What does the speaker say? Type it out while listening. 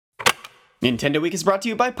Nintendo Week is brought to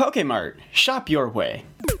you by Pokemart. Shop your way.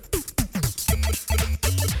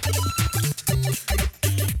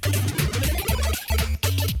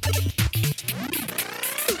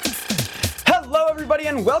 Hello everybody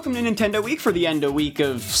and welcome to Nintendo Week for the end of week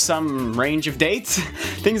of some range of dates.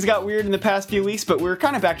 Things got weird in the past few weeks, but we're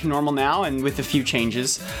kind of back to normal now and with a few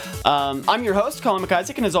changes. I'm your host, Colin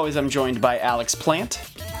McIsaac, and as always I'm joined by Alex Plant.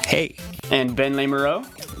 Hey. And Ben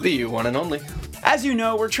Lamoureux. The one and only. As you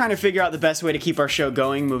know, we're trying to figure out the best way to keep our show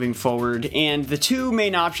going moving forward, and the two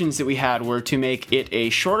main options that we had were to make it a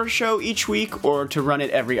shorter show each week or to run it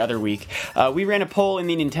every other week. We ran a poll in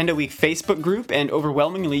the Nintendo Week Facebook group, and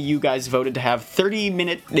overwhelmingly you guys voted to have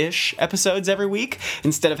 30-minute-ish episodes every week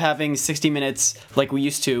instead of having 60 minutes like we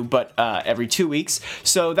used to, but every 2 weeks.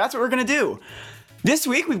 So that's what we're going to do. This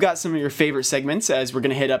week, we've got some of your favorite segments as we're going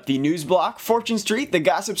to hit up the News Block, Fortune Street, the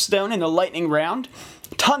Gossip Stone, and the Lightning Round.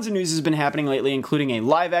 Tons of news has been happening lately, including a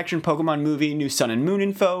live-action Pokemon movie, new Sun and Moon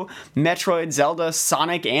info, Metroid, Zelda,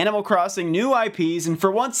 Sonic, Animal Crossing, new IPs, and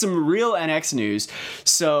for once, some real NX news.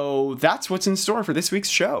 So that's what's in store for this week's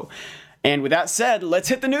show. And with that said, let's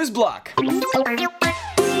hit the News Block.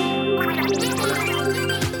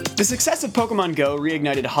 The success of Pokemon Go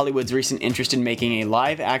reignited Hollywood's recent interest in making a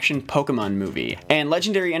live-action Pokemon movie, and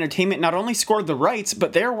Legendary Entertainment not only scored the rights,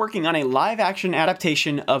 but they're working on a live-action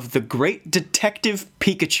adaptation of The Great Detective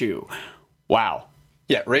Pikachu. Wow.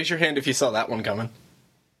 Yeah, raise your hand if you saw that one coming.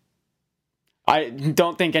 I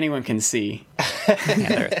don't think anyone can see.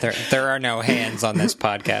 Yeah, there are no hands on this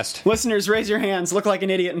podcast. Listeners, raise your hands. Look like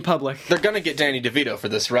an idiot in public. They're gonna get Danny DeVito for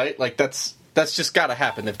this, right? Like, that's just gotta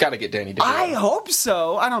happen. They've gotta get Danny DeVito. I hope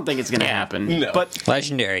so. I don't think it's gonna happen. No. But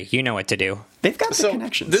Legendary, you know what to do. They've got the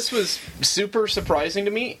connections. This was super surprising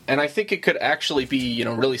to me, and I think it could actually be,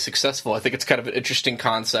 really successful. I think it's kind of an interesting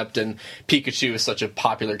concept, and Pikachu is such a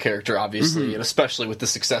popular character, obviously, and especially with the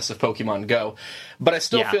success of Pokemon Go. But I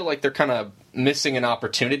still feel like they're kind of missing an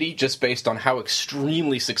opportunity just based on how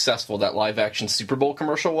extremely successful that live-action Super Bowl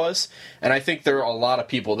commercial was. And I think there are a lot of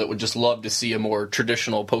people that would just love to see a more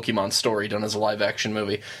traditional Pokemon story done as a live-action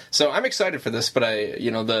movie. So I'm excited for this, but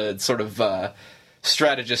the sort of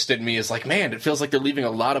strategist in me is like, man, it feels like they're leaving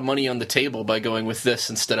a lot of money on the table by going with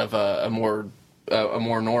this instead of a more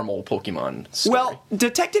normal Pokemon story. Well,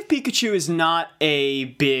 Detective Pikachu is not a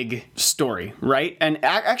big story, right? And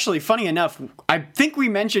actually, funny enough, I think we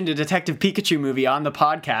mentioned a Detective Pikachu movie on the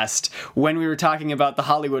podcast when we were talking about the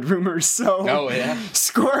Hollywood rumors, so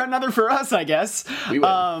score another for us, I guess. We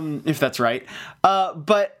will. If that's right.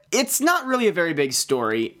 But it's not really a very big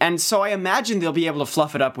story, and so I imagine they'll be able to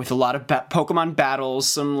fluff it up with a lot of Pokemon battles,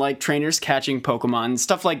 some trainers catching Pokemon,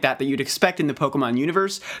 stuff like that you'd expect in the Pokemon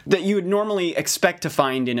universe that you would normally expect to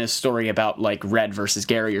find in a story about Red versus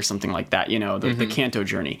Gary or something like that, the Kanto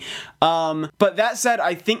journey. But that said,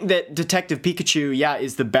 I think that Detective Pikachu,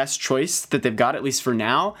 is the best choice that they've got, at least for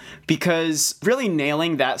now, because really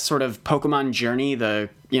nailing that sort of Pokemon journey, the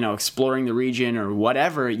exploring the region or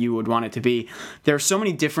whatever you would want it to be. There are so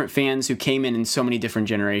many different fans who came in so many different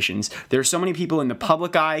generations. There are so many people in the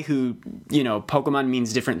public eye who, Pokemon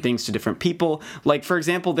means different things to different people. Like, for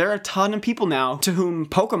example, there are a ton of people now to whom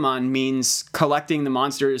Pokemon means collecting the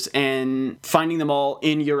monsters and finding them all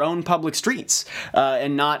in your own public streets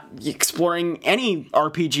and not exploring any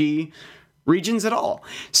RPG regions at all.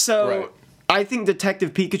 So... Right. I think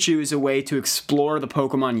Detective Pikachu is a way to explore the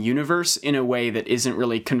Pokemon universe in a way that isn't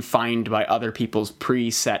really confined by other people's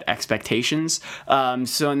preset expectations.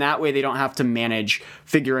 So in that way, they don't have to manage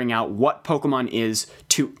figuring out what Pokemon is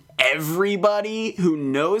to everybody who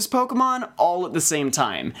knows Pokemon all at the same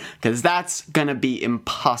time, because that's gonna be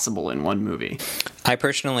impossible in one movie. I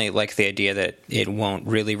personally like the idea that it won't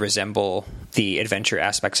really resemble the adventure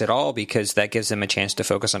aspects at all, because that gives them a chance to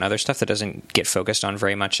focus on other stuff that doesn't get focused on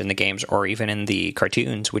very much in the games or even in the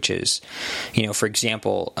cartoons, which is, for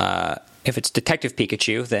example, if it's Detective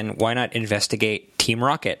Pikachu, then why not investigate Team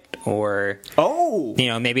Rocket? Or,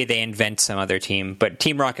 maybe they invent some other team, but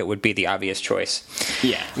Team Rocket would be the obvious choice.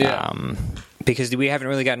 Yeah. Because we haven't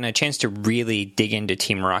really gotten a chance to really dig into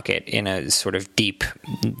Team Rocket in a sort of deep,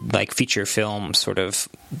 feature film sort of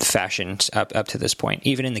fashion up to this point,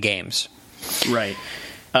 even in the games. Right.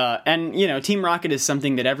 And Team Rocket is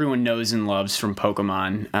something that everyone knows and loves from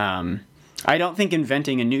Pokemon. I don't think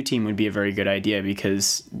inventing a new team would be a very good idea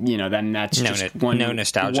because, then that's one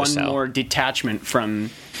more detachment from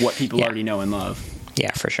what people already know and love.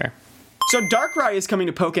 Yeah, for sure. So Darkrai is coming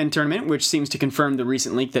to Pokken Tournament, which seems to confirm the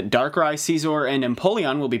recent leak that Darkrai, Caesar, and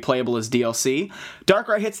Empoleon will be playable as DLC.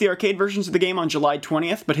 Darkrai hits the arcade versions of the game on July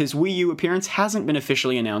 20th, but his Wii U appearance hasn't been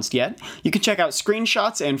officially announced yet. You can check out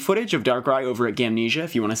screenshots and footage of Darkrai over at Gamnesia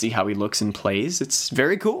if you want to see how he looks and plays. It's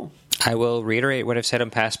very cool. I will reiterate what I've said on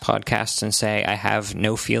past podcasts and say I have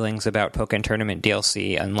no feelings about Pokken Tournament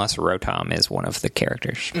DLC unless Rotom is one of the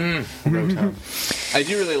characters. Rotom. I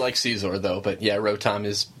do really like Caesar, though, but yeah, Rotom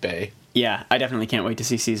is bae. Yeah, I definitely can't wait to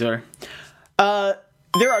see Caesar.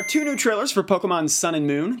 There are 2 new trailers for Pokemon Sun and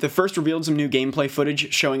Moon. The first revealed some new gameplay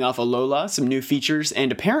footage showing off Alola, some new features,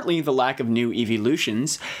 and apparently the lack of new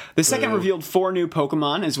evolutions. The second revealed 4 new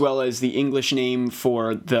Pokemon, as well as the English name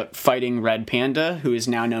for the fighting red panda, who is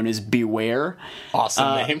now known as Beware.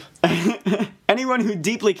 Awesome name. Anyone who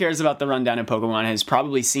deeply cares about the rundown of Pokemon has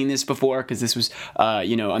probably seen this before, because this was,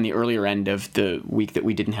 on the earlier end of the week that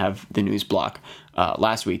we didn't have the news block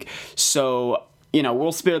last week. So, we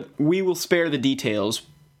will spare the details,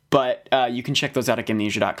 but you can check those out at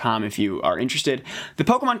Gamnesia.com if you are interested. The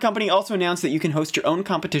Pokemon Company also announced that you can host your own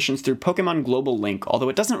competitions through Pokemon Global Link, although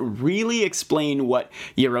it doesn't really explain what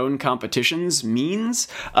your own competitions means.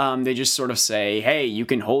 They just sort of say, hey, you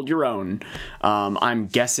can hold your own. I'm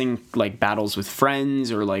guessing like battles with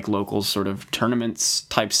friends or like local sort of tournaments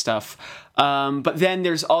type stuff. But then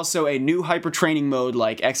there's also a new hyper training mode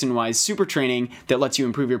like X and Y's Super Training that lets you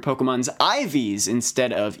improve your Pokemon's IVs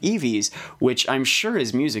instead of EVs, which I'm sure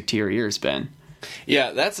is music to your ears, Ben.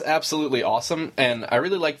 Yeah, that's absolutely awesome, and I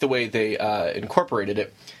really like the way they incorporated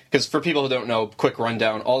it. Because for people who don't know, quick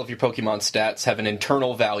rundown, all of your Pokemon stats have an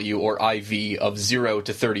internal value, or IV, of 0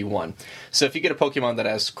 to 31. So if you get a Pokemon that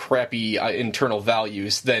has crappy internal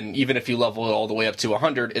values, then even if you level it all the way up to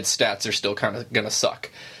 100, its stats are still kind of going to suck.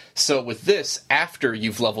 So with this, after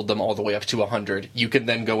you've leveled them all the way up to 100, you can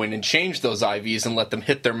then go in and change those IVs and let them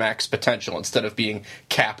hit their max potential instead of being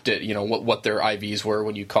capped at, what their IVs were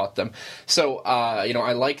when you caught them. So,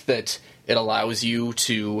 I like that it allows you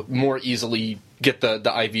to more easily get the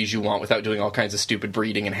IVs you want without doing all kinds of stupid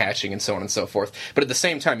breeding and hatching and so on and so forth. But at the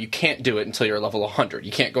same time, you can't do it until you're level 100.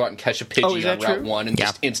 You can't go out and catch a Pidgey on Route 1 and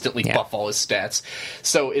just instantly buff all his stats.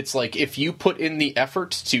 So it's like, if you put in the effort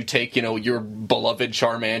to take, your beloved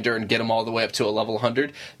Charmander and get him all the way up to a level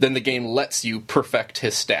 100, then the game lets you perfect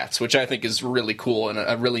his stats, which I think is really cool and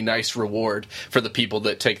a really nice reward for the people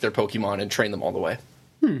that take their Pokemon and train them all the way.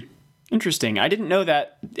 Interesting. I didn't know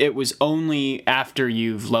that it was only after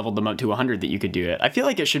you've leveled them up to 100 that you could do it. I feel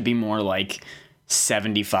like it should be more like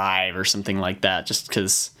 75 or something like that, just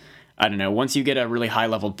because, I don't know, once you get a really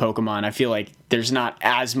high-leveled Pokemon, I feel like there's not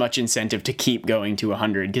as much incentive to keep going to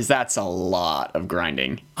 100, because that's a lot of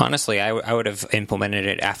grinding. Honestly, I would have implemented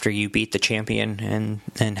it after you beat the champion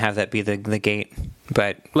and have that be the gate.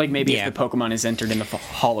 But like maybe if the Pokemon is entered in the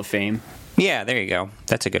Hall of Fame. Yeah, there you go.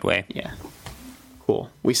 That's a good way. Yeah. Cool.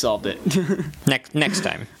 We solved it. Next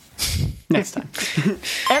time. Next time.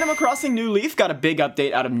 Animal Crossing New Leaf got a big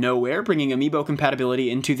update out of nowhere, bringing amiibo compatibility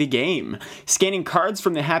into the game. Scanning cards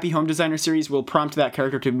from the Happy Home Designer series will prompt that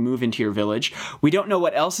character to move into your village. We don't know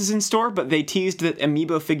what else is in store, but they teased that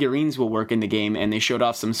amiibo figurines will work in the game, and they showed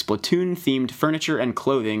off some Splatoon-themed furniture and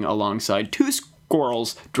clothing alongside 2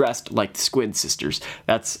 squirrels dressed like the Squid Sisters.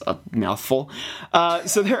 That's a mouthful.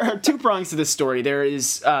 So there are 2 prongs to this story. There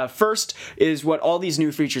is, first is what all these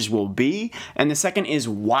new features will be, and the second is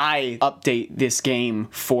why update this game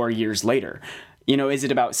 4 years later. Is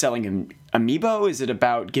it about selling amiibo? Is it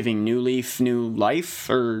about giving New Leaf new life?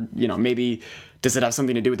 Or, maybe does it have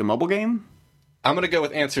something to do with the mobile game? I'm going to go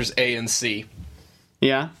with answers A and C.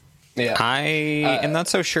 Yeah? Yeah. I am not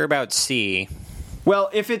so sure about C.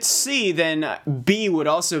 Well, if it's C, then B would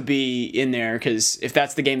also be in there, because if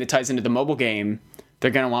that's the game that ties into the mobile game,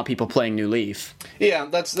 they're going to want people playing New Leaf. Yeah,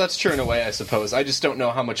 that's true in a way, I suppose. I just don't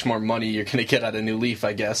know how much more money you're going to get out of New Leaf,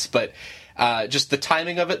 I guess. But just the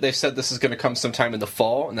timing of it, they've said this is going to come sometime in the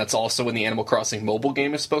fall, and that's also when the Animal Crossing mobile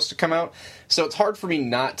game is supposed to come out. So it's hard for me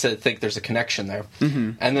not to think there's a connection there.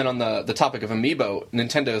 Mm-hmm. And then on the topic of Amiibo,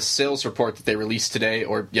 Nintendo's sales report that they released today,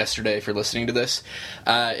 or yesterday if you're listening to this,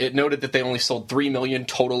 it noted that they only sold 3 million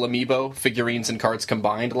total Amiibo figurines and cards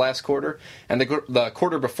combined last quarter, and the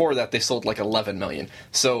quarter before that they sold like 11 million.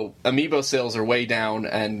 So Amiibo sales are way down,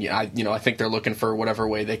 and I think they're looking for whatever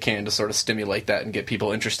way they can to sort of stimulate that and get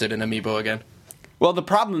people interested in Amiibo again. Well, the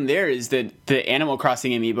problem there is that the Animal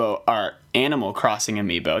Crossing amiibo are Animal Crossing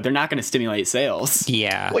amiibo. They're not going to stimulate sales.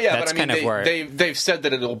 Yeah, well, yeah, that's but I mean, kind of where they've said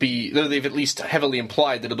that it'll be. They've at least heavily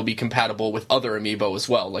implied that it'll be compatible with other amiibo as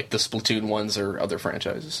well, like the Splatoon ones or other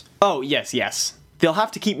franchises. Oh, yes. They'll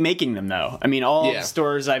have to keep making them, though. I mean, all the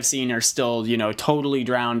stores I've seen are still, totally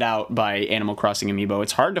drowned out by Animal Crossing amiibo.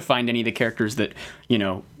 It's hard to find any of the characters that,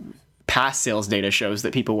 past sales data shows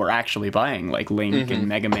that people were actually buying, like Link and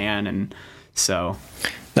Mega Man, and so...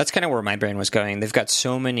 That's kind of where my brain was going. They've got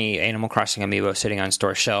so many Animal Crossing amiibo sitting on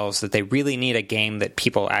store shelves that they really need a game that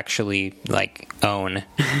people actually own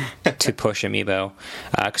to push amiibo.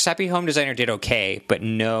 Because Happy Home Designer did okay, but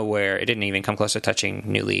nowhere, it didn't even come close to touching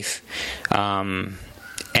New Leaf. And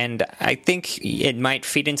I think it might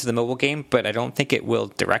feed into the mobile game, but I don't think it will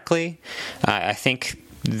directly. I think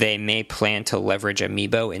they may plan to leverage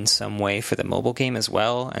amiibo in some way for the mobile game as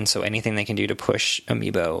well, and so anything they can do to push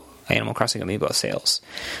Animal Crossing amiibo sales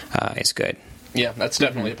is good. Yeah, that's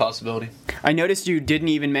definitely a possibility. I noticed you didn't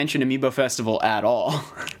even mention Amiibo Festival at all.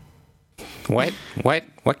 What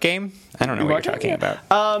game? I don't know what you're talking about.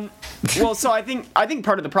 Well, so I think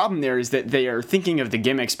part of the problem there is that they are thinking of the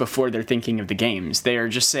gimmicks before they're thinking of the games. They are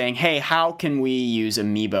just saying, hey, how can we use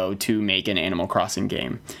Amiibo to make an Animal Crossing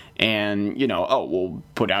game? And, we'll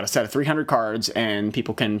put out a set of 300 cards, and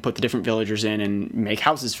people can put the different villagers in and make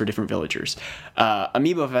houses for different villagers.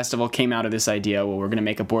 Amiibo Festival came out of this idea, well, we're going to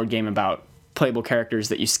make a board game about playable characters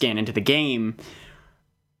that you scan into the game.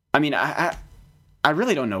 I mean, I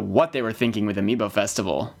really don't know what they were thinking with Amiibo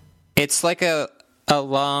Festival. It's like a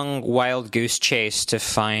long wild goose chase to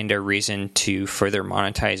find a reason to further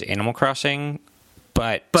monetize Animal Crossing,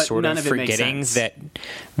 but sort of forgetting that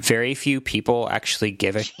very few people actually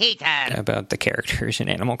give a shit about the characters in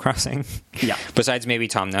Animal Crossing. Yeah. Besides maybe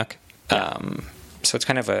Tom Nook. Yeah. So it's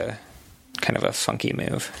kind of a funky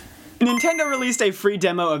move. Nintendo released a free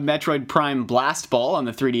demo of Metroid Prime Blast Ball on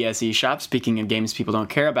the 3DS eShop, speaking of games people don't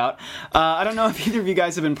care about. I don't know if either of you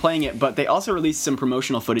guys have been playing it, but they also released some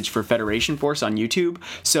promotional footage for Federation Force on YouTube.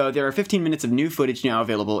 So there are 15 minutes of new footage now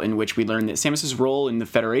available in which we learn that Samus's role in the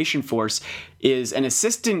Federation Force is an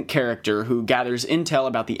assistant character who gathers intel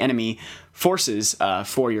about the enemy forces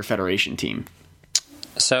for your Federation team.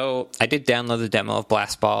 So I did download the demo of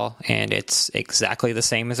Blast Ball, and it's exactly the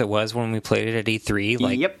same as it was when we played it at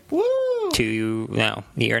E3, yep. Woo! a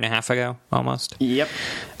year and a half ago, almost. Yep.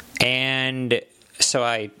 And so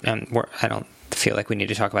I don't feel like we need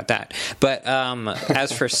to talk about that. But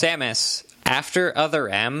as for Samus, after Other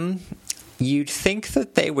M, you'd think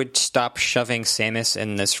that they would stop shoving Samus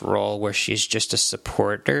in this role where she's just a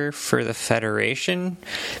supporter for the Federation,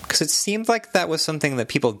 because it seemed like that was something that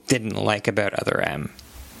people didn't like about Other M.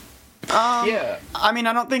 Yeah. I mean,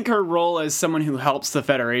 I don't think her role as someone who helps the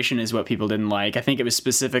Federation is what people didn't like. I think it was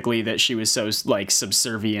specifically that she was so,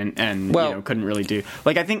 subservient and, couldn't really do...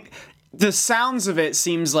 I think the sounds of it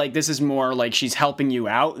seems like this is more like she's helping you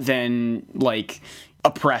out than,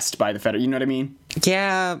 oppressed by the Federation. You know what I mean?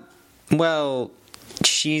 Yeah. Well,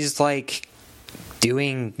 she's,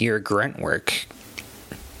 doing your grunt work.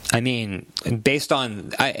 I mean, based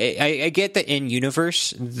on... I get that in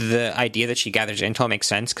universe, the idea that she gathers intel makes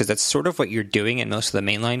sense, because that's sort of what you're doing in most of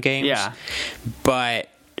the mainline games. Yeah. But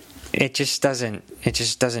it just doesn't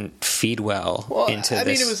feed well into this. I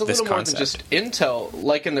mean, it was a little concept. more than just intel.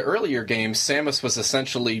 Like in the earlier games, Samus was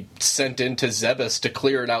essentially sent into Zebes to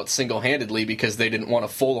clear it out single-handedly because they didn't want a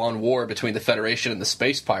full-on war between the Federation and the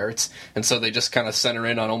Space Pirates, and so they just kind of sent her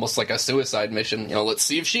in on almost like a suicide mission. Let's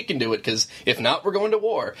see if she can do it, because if not, we're going to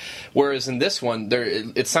war. Whereas in this one,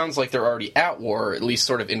 it sounds like they're already at war, or at least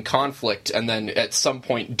sort of in conflict, and then at some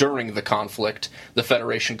point during the conflict, the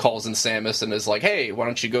Federation calls in Samus and is like, hey, why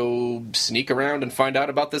don't you go sneak around and find out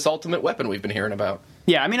about this ultimate weapon we've been hearing about.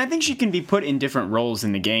 Yeah, I mean, I think she can be put in different roles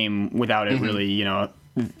in the game without it really,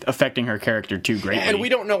 affecting her character too greatly. And we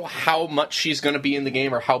don't know how much she's going to be in the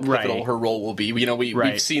game or how pivotal her role will be.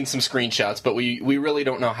 We've seen some screenshots, but we really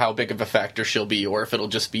don't know how big of a factor she'll be, or if it'll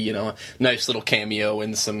just be, a nice little cameo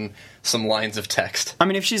and some lines of text. I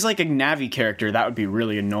mean, if she's like a Navi character, that would be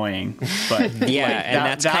really annoying. But yeah,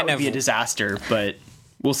 and that would be a disaster, but...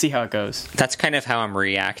 We'll see how it goes. That's kind of how I'm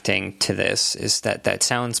reacting to this, is that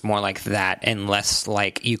sounds more like that and less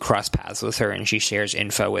like you cross paths with her and she shares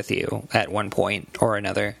info with you at one point or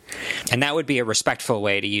another. And that would be a respectful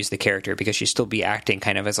way to use the character, because she'd still be acting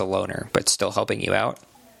kind of as a loner, but still helping you out.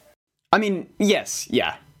 I mean, yes,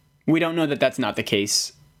 yeah. We don't know that that's not the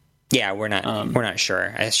case. Yeah, we're not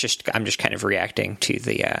sure. I'm just kind of reacting to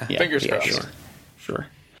the... Fingers crossed. Sure.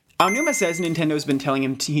 Aonuma says Nintendo's been telling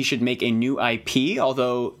him he should make a new IP,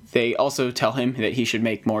 although they also tell him that he should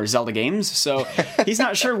make more Zelda games, so he's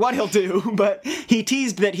not sure what he'll do, but he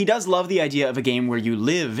teased that he does love the idea of a game where you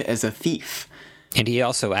live as a thief. And he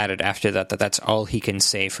also added after that that's all he can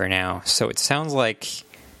say for now, so it sounds like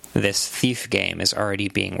this thief game is already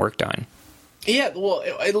being worked on. Yeah, well,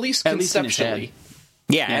 at least conceptually.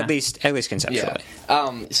 Yeah, at least conceptually.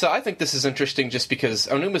 Yeah. So I think this is interesting just because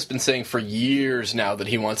Onuma's been saying for years now that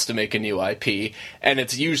he wants to make a new IP, and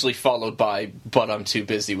it's usually followed by, but I'm too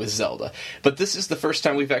busy with Zelda. But this is the first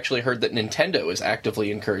time we've actually heard that Nintendo is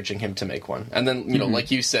actively encouraging him to make one. And then,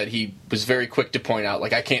 like you said, he was very quick to point out,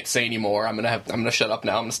 like, I can't say anymore, I'm gonna shut up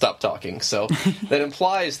now, I'm gonna stop talking. So that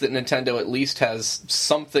implies that Nintendo at least has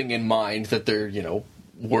something in mind that they're,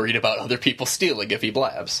 worried about other people stealing if he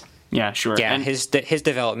blabs. Yeah, sure. Yeah, and his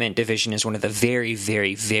development division is one of the very,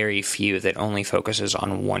 very, very few that only focuses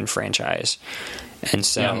on one franchise. And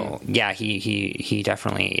so, he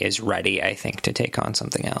definitely is ready, I think, to take on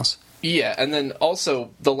something else. Yeah, and then also,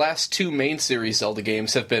 the last two main series Zelda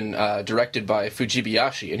games have been directed by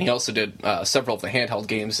Fujibayashi, and he also did several of the handheld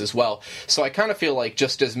games as well. So I kind of feel like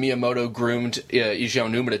just as Miyamoto groomed Eiji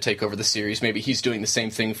Onuma to take over the series, maybe he's doing the same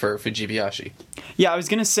thing for Fujibayashi. Yeah, I was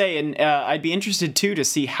going to say, and I'd be interested, too, to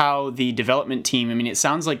see how the development team, it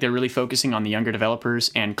sounds like they're really focusing on the younger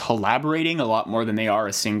developers and collaborating a lot more than they are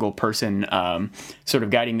a single person sort of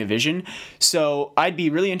guiding the vision. So I'd be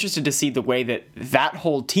really interested to see the way that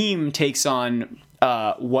whole team takes on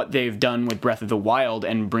what they've done with Breath of the Wild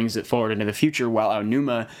and brings it forward into the future, while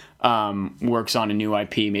Aonuma works on a new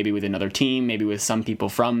IP, maybe with another team, maybe with some people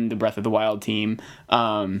from the Breath of the Wild team.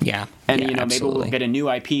 Maybe we'll get a new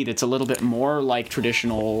IP that's a little bit more like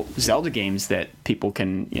traditional Zelda games that people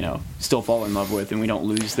can, still fall in love with, and we don't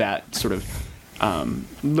lose that sort of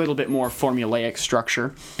little bit more formulaic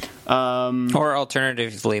structure. Or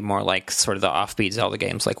alternatively, more like sort of the offbeat Zelda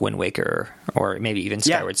games like Wind Waker or maybe even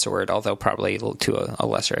Skyward Sword, although probably to a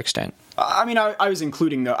lesser extent. I was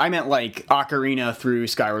including, though, I meant like Ocarina through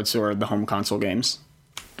Skyward Sword, the home console games.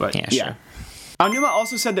 But yeah. Sure. Aonuma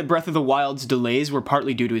also said that Breath of the Wild's delays were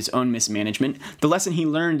partly due to his own mismanagement. The lesson he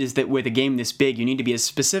learned is that with a game this big, you need to be as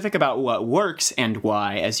specific about what works and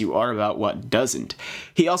why as you are about what doesn't.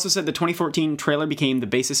 He also said the 2014 trailer became the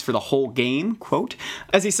basis for the whole game, quote.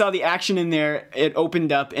 As he saw the action in there, it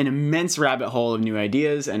opened up an immense rabbit hole of new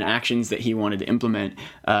ideas and actions that he wanted to implement,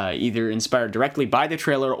 either inspired directly by the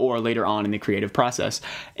trailer or later on in the creative process.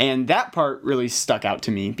 And that part really stuck out to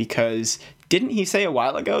me because didn't he say a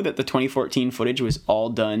while ago that the 2014 footage was all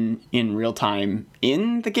done in real time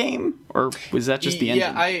in the game? Or was that just the ending?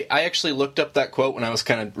 Yeah, I actually looked up that quote when I was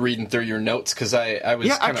kind of reading through your notes because I was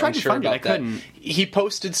kind of unsure about that. He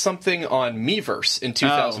posted something on Miiverse in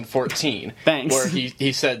 2014 thanks. Where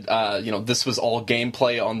he said, this was all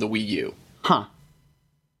gameplay on the Wii U. Huh.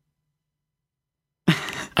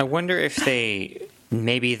 I wonder if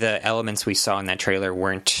maybe the elements we saw in that trailer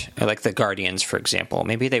weren't, like the Guardians, for example,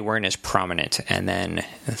 maybe they weren't as prominent, and then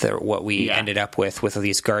what we ended up with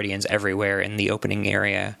these Guardians everywhere in the opening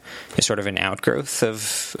area is sort of an outgrowth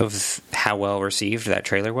of how well received that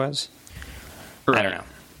trailer was. Right. I don't know.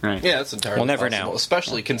 Right. Yeah, that's entirely We'll never possible, know.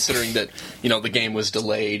 Especially considering that, the game was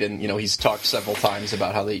delayed and, he's talked several times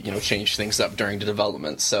about how they, changed things up during the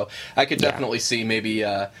development. So I could definitely see maybe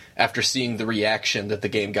after seeing the reaction that the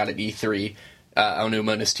game got at E3,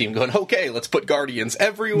 Aonuma and his team going, okay, let's put Guardians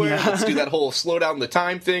everywhere. Yeah. Let's do that whole slow down the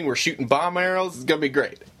time thing. We're shooting bomb arrows. It's going to be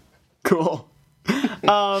great. Cool.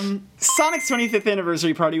 Sonic's 25th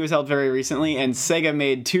anniversary party was held very recently, and Sega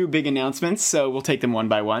made two big announcements, so we'll take them one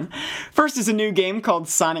by one. First is a new game called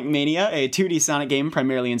Sonic Mania, a 2D Sonic game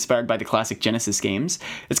primarily inspired by the classic Genesis games.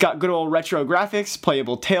 It's got good old retro graphics,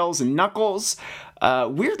 playable Tails and Knuckles.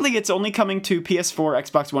 Weirdly, it's only coming to PS4,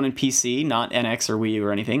 Xbox One, and PC, not NX or Wii U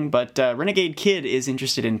or anything, but Renegade Kid is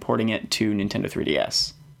interested in porting it to Nintendo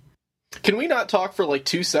 3DS. Can we not talk for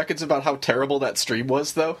 2 seconds about how terrible that stream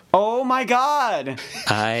was, though? Oh my god!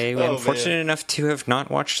 I am fortunate enough to have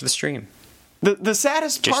not watched the stream. The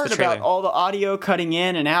saddest part about all the audio cutting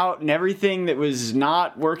in and out and everything that was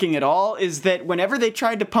not working at all is that whenever they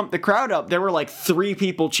tried to pump the crowd up, there were 3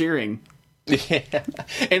 people cheering. Yeah,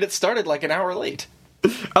 and it started an hour late.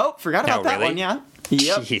 Oh, forgot about that one, yeah.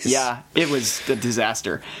 Yep. Jeez. Yeah, it was a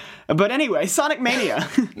disaster. But anyway, Sonic Mania.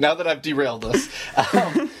 Now that I've derailed this.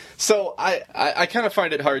 So I kind of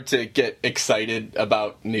find it hard to get excited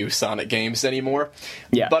about new Sonic games anymore.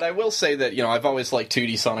 Yeah. But I will say that, I've always liked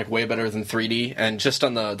 2D Sonic way better than 3D, and just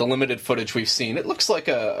on the limited footage we've seen, it looks like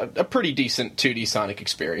a pretty decent 2D Sonic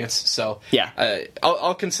experience. So yeah,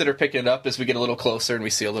 I'll consider picking it up as we get a little closer and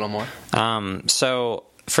we see a little more. So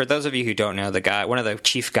for those of you who don't know, one of the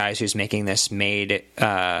chief guys who's making this made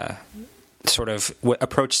sort of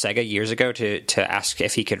approached Sega years ago to ask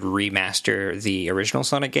if he could remaster the original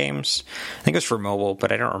Sonic games. I think it was for mobile,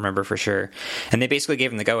 but I don't remember for sure. And they basically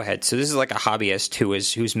gave him the go-ahead. So this is a hobbyist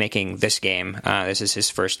who's making this game. This is his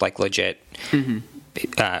first legit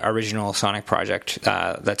original Sonic project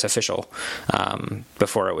that's official,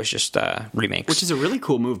 before it was just remakes. Which is a really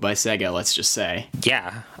cool move by Sega, let's just say.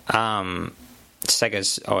 Yeah.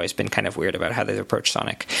 Sega's always been kind of weird about how they approach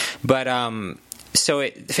Sonic. But so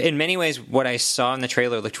in many ways, what I saw in the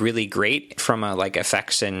trailer looked really great from a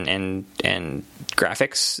effects and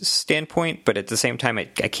graphics standpoint, but at the same time, I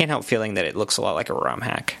can't help feeling that it looks a lot like a ROM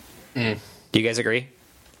hack. Do you guys agree?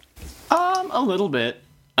 A little bit.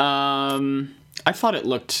 I thought it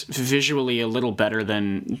looked visually a little better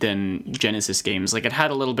than Genesis games. It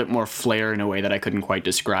had a little bit more flair in a way that I couldn't quite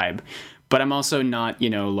describe. But I'm also not,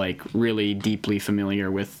 really deeply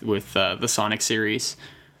familiar with the Sonic series.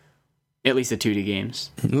 At least the 2D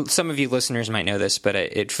games. Some of you listeners might know this, but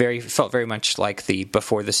it felt very much like the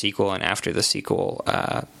before the sequel and after the sequel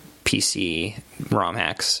PC ROM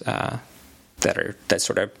hacks that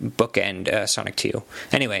sort of bookend Sonic 2.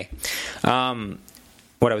 Anyway,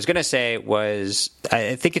 what I was going to say was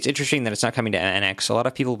I think it's interesting that it's not coming to NX. A lot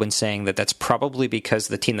of people have been saying that that's probably because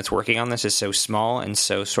the team that's working on this is so small and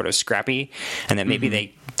so sort of scrappy, and that maybe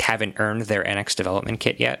they haven't earned their NX development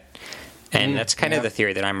kit yet. And that's kind of the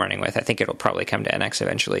theory that I'm running with. I think it'll probably come to NX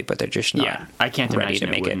eventually, but they're just not I can't ready imagine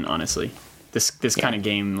to make it wouldn't, honestly. This kind of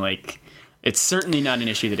game, it's certainly not an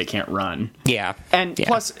issue that it can't run. Yeah. And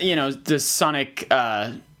plus, the Sonic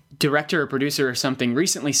director or producer or something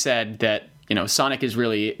recently said that, Sonic is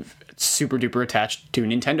really super duper attached to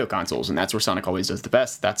Nintendo consoles, and that's where Sonic always does the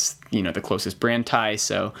best. That's, the closest brand tie,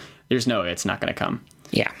 so there's no way it's not going to come.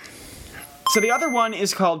 Yeah. So the other one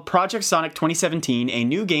is called Project Sonic 2017, a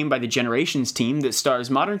new game by the Generations team that stars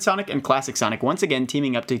modern Sonic and classic Sonic once again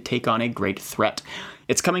teaming up to take on a great threat.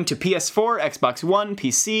 It's coming to PS4, Xbox One,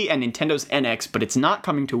 PC, and Nintendo's NX, but it's not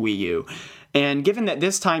coming to Wii U. And given that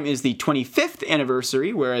this time is the 25th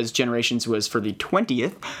anniversary, whereas Generations was for the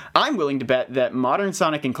 20th, I'm willing to bet that modern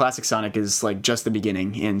Sonic and classic Sonic is just the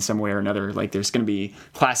beginning in some way or another. There's going to be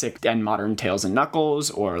classic and modern Tails and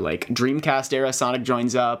Knuckles, or Dreamcast era Sonic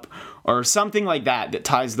joins up, or something like that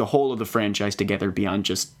ties the whole of the franchise together beyond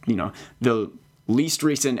just, the least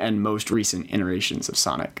recent and most recent iterations of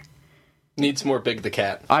Sonic. Needs more Big the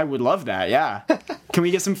Cat. I would love that, yeah. Can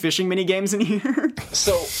we get some fishing mini games in here?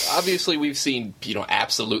 So, obviously, we've seen,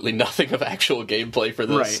 absolutely nothing of actual gameplay for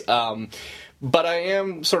this. Right. But I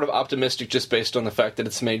am sort of optimistic just based on the fact that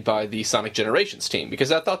it's made by the Sonic Generations team,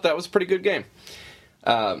 because I thought that was a pretty good game.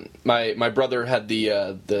 My brother had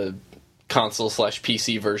the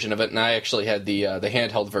console/PC version of it, and I actually had the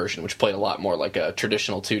handheld version, which played a lot more like a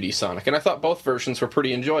traditional 2D Sonic, and I thought both versions were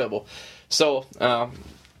pretty enjoyable. So,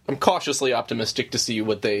 I'm cautiously optimistic to see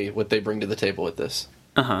what they bring to the table with this.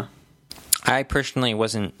 I personally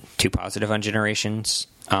wasn't too positive on Generations.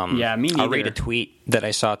 Yeah, me neither. I'll read a tweet that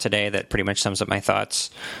I saw today that pretty much sums up my thoughts.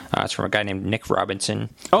 It's from a guy named Nick Robinson.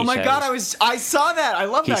 Oh my god, I saw that! I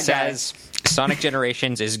love that guy. He says, Sonic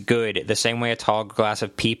Generations is good, the same way a tall glass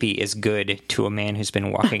of pee-pee is good to a man who's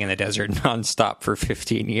been walking in the desert nonstop for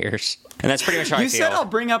 15 years. And that's pretty much how I feel. You said I'll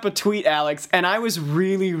bring up a tweet, Alex, and I was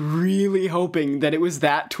really, really hoping that it was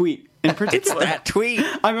that tweet in particular. It's that tweet.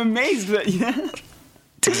 I'm amazed that...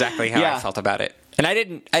 It's exactly how I felt about it. And I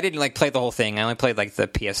didn't play the whole thing. I only played the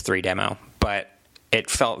PS3 demo, but it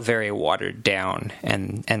felt very watered down,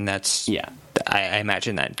 and that's... Yeah. I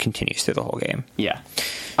imagine that continues through the whole game. Yeah.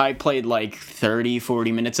 I played 30,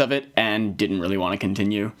 40 minutes of it and didn't really want to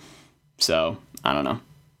continue. So, I don't know.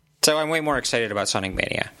 So I'm way more excited about Sonic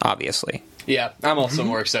Mania, obviously. Yeah, I'm also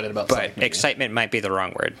more excited about Sonic Mania. But excitement might be the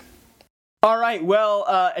wrong word. All right,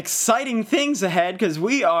 well, exciting things ahead, because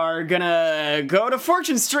we are gonna go to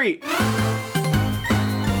Fortune Street.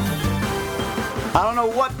 I don't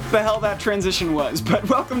know what the hell that transition was, but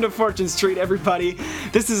welcome to Fortune Street, everybody.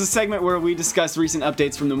 This is a segment where we discuss recent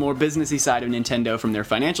updates from the more businessy side of Nintendo, from their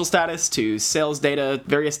financial status to sales data,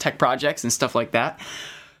 various tech projects, and stuff like that.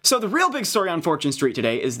 So the real big story on Fortune Street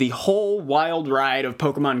today is the whole wild ride of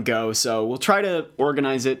Pokemon Go, so we'll try to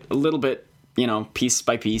organize it a little bit, piece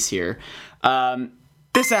by piece here.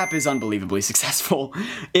 This app is unbelievably successful.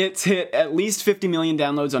 It's hit at least 50 million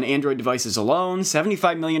downloads on Android devices alone,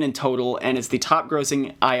 75 million in total, and it's the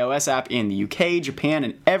top-grossing iOS app in the UK, Japan,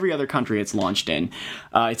 and every other country it's launched in.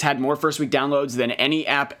 It's had more first-week downloads than any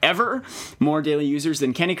app ever, more daily users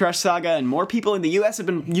than Candy Crush Saga, and more people in the US have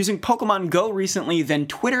been using Pokemon Go recently than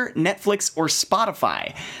Twitter, Netflix, or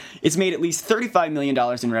Spotify. It's made at least $35 million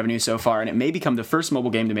in revenue so far, and it may become the first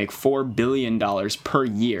mobile game to make $4 billion per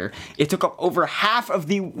year. It took up over half of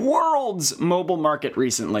the world's mobile market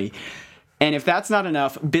recently. And if that's not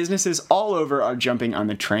enough, businesses all over are jumping on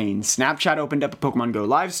the train. Snapchat opened up a Pokemon Go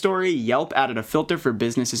live story, Yelp added a filter for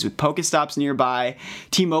businesses with Pokestops nearby,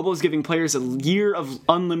 T-Mobile is giving players a year of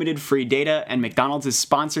unlimited free data, and McDonald's is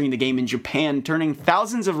sponsoring the game in Japan, turning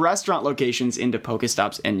thousands of restaurant locations into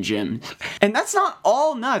Pokestops and gyms. And that's not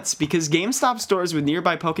all nuts, because GameStop stores with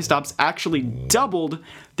nearby Pokestops actually doubled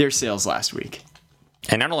their sales last week.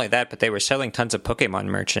 And not only that, but they were selling tons of Pokemon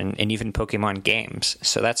merch and even Pokemon games.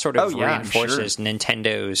 So that sort of reinforces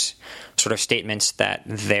Nintendo's sort of statements that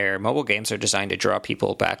their mobile games are designed to draw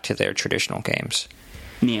people back to their traditional games.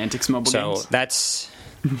 Niantic's mobile games? So that's,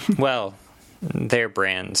 well, their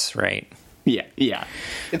brands, right? Yeah.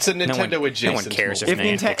 It's a Nintendo adjacent. No one cares if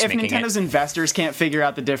Nintendo's investors can't figure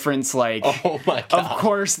out the difference, like, oh my God. Of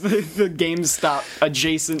course the GameStop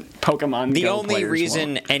adjacent Pokemon The Go only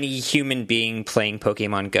reason won't. any human being playing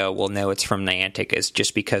Pokemon Go will know it's from Niantic is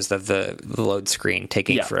just because of the load screen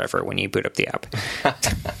taking forever when you boot up the app.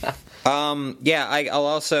 I'll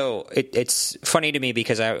also... It's funny to me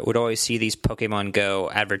because I would always see these Pokemon Go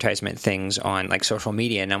advertisement things on like social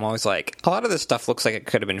media, and I'm always like, a lot of this stuff looks like it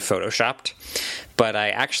could have been photoshopped. But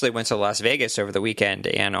I actually went to Las Vegas over the weekend,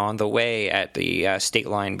 and on the way at the state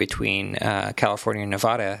line between California and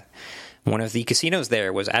Nevada, one of the casinos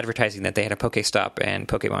there was advertising that they had a Pokestop and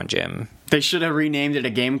Pokemon Gym. They should have renamed it a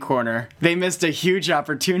Game Corner. They missed a huge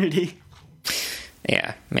opportunity.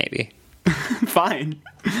 Yeah, maybe. Fine.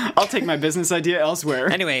 I'll take my business idea elsewhere.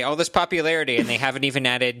 Anyway, all this popularity, and they haven't even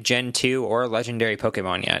added Gen 2 or Legendary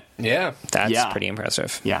Pokemon yet. Yeah. That's pretty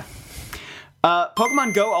impressive. Yeah.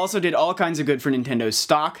 Pokemon Go also did all kinds of good for Nintendo's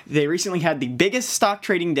stock. They recently had the biggest stock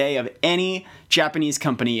trading day of any Japanese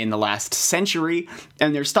company in the last century,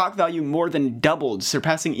 and their stock value more than doubled,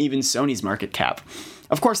 surpassing even Sony's market cap.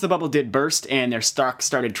 Of course, the bubble did burst, and their stock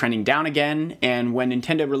started trending down again, and when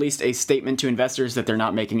Nintendo released a statement to investors that they're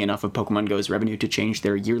not making enough of Pokemon Go's revenue to change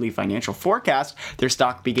their yearly financial forecast, their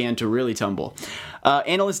stock began to really tumble.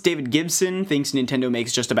 Analyst David Gibson thinks Nintendo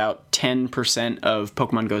makes just about 10% of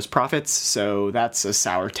Pokemon Go's profits, so that's a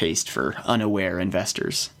sour taste for unaware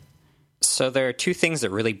investors. So there are two things that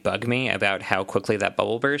really bug me about how quickly that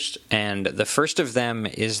bubble burst, and the first of them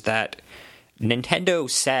is that Nintendo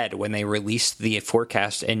said when they released the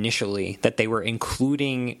forecast initially that they were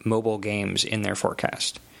including mobile games in their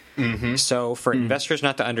forecast. Mm-hmm. So for investors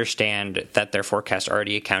not to understand that their forecast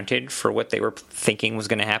already accounted for what they were thinking was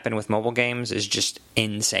going to happen with mobile games is just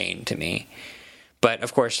insane to me. But,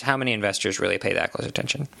 of course, how many investors really pay that close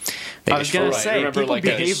attention? I was going to say, people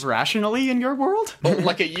behave rationally in your world? Well,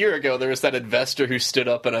 like a year ago, there was that investor who stood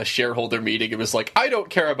up in a shareholder meeting and was like, I don't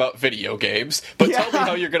care about video games, but tell me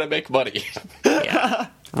how you're going to make money. Yeah,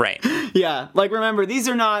 right. Yeah, like, remember, these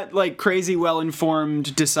are not, like, crazy,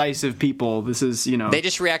 well-informed, decisive people. This is, They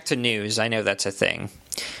just react to news. I know that's a thing.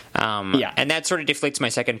 And that sort of deflates my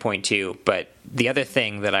second point, too. But the other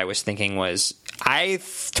thing that I was thinking was, I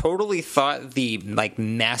totally thought the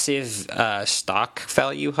massive stock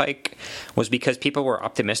value hike was because people were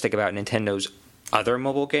optimistic about Nintendo's other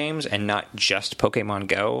mobile games and not just Pokemon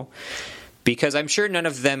Go. Because I'm sure none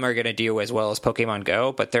of them are going to do as well as Pokemon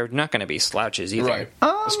Go, but they're not going to be slouches either. Right.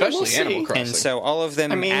 Especially Animal Crossing. And so all of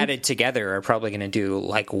them added together are probably going to do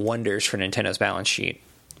wonders for Nintendo's balance sheet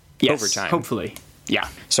over time. Hopefully. Yeah.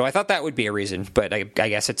 So I thought that would be a reason, but I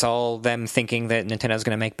guess it's all them thinking that Nintendo's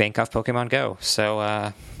going to make bank off Pokemon Go.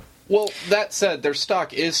 So, well, that said, their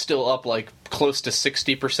stock is still up close to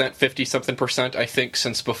 60%, 50-something percent, I think,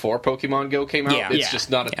 since before Pokemon Go came out. It's just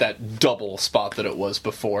not at that double spot that it was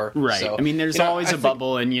before. Right. So, I mean, there's always a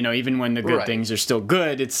bubble, and, even when the good things are still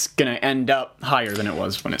good, it's going to end up higher than it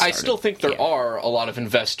was when it started. I still think there are a lot of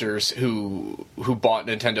investors who bought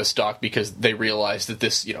Nintendo stock because they realized that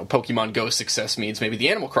this, Pokemon Go success means maybe the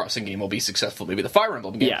Animal Crossing game will be successful, maybe the Fire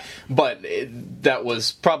Emblem game. Yeah. But that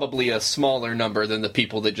was probably a smaller number than the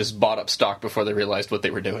people that just bought up stock before they realized what they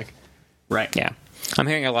were doing. Right. Yeah. I'm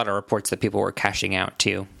hearing a lot of reports that people were cashing out,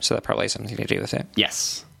 too, so that probably has something to do with it.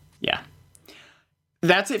 Yes. Yeah.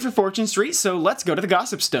 That's it for Fortune Street, so let's go to the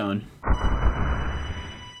Gossip Stone.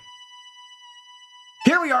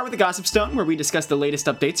 Here we are with the Gossip Stone, where we discuss the latest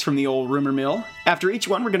updates from the old rumor mill. After each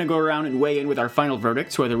one, we're going to go around and weigh in with our final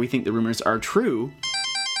verdicts, whether we think the rumors are true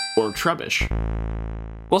or trubbish.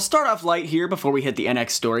 We'll start off light here before we hit the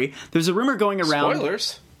NX story. There's a rumor going around...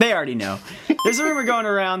 Spoilers! They already know. There's a rumor going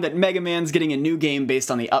around that Mega Man's getting a new game based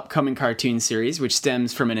on the upcoming cartoon series, which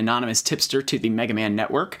stems from an anonymous tipster to the Mega Man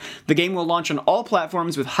network. The game will launch on all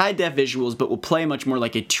platforms with high-def visuals, but will play much more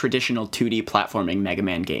like a traditional 2D platforming Mega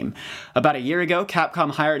Man game. About a year ago, Capcom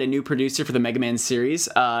hired a new producer for the Mega Man series,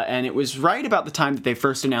 and it was right about the time that they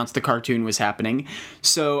first announced the cartoon was happening.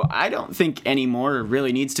 So I don't think any more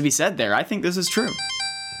really needs to be said there. I think this is true.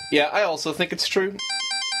 Yeah, I also think it's true.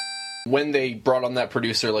 When they brought on that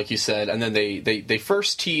producer, like you said, and then they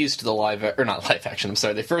first teased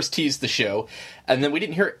they first teased the show, and then we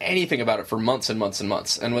didn't hear anything about it for months and months and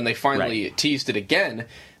months. And when they finally teased it again,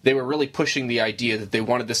 they were really pushing the idea that they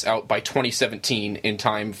wanted this out by 2017 in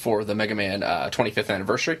time for the Mega Man 25th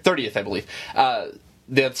anniversary, 30th, I believe.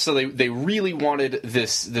 So they really wanted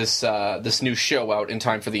this new show out in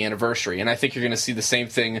time for the anniversary, and I think you're going to see the same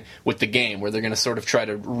thing with the game, where they're going to sort of try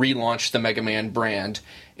to relaunch the Mega Man brand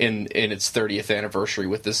in its 30th anniversary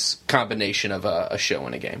with this combination of a show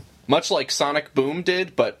and a game, much like Sonic Boom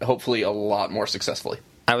did, but hopefully a lot more successfully.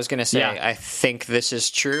 I was going to say, I think this is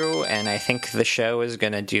true, and I think the show is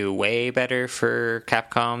going to do way better for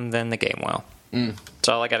Capcom than the game will. That's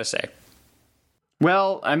all I got to say.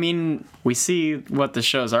 Well, I mean, we see what the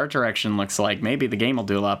show's art direction looks like. Maybe the game will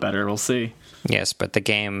do a lot better. We'll see. Yes, but the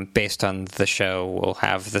game, based on the show, will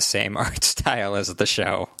have the same art style as the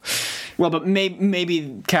show. Well, but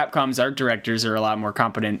maybe Capcom's art directors are a lot more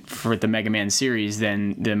competent for the Mega Man series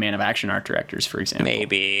than the Man of Action art directors, for example.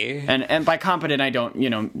 Maybe. And by competent, I don't,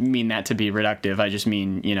 mean that to be reductive. I just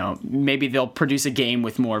mean, maybe they'll produce a game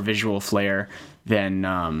with more visual flair than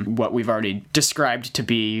what we've already described to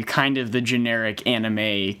be kind of the generic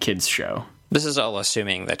anime kids show. This is all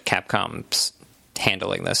assuming that Capcom's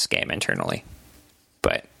handling this game internally.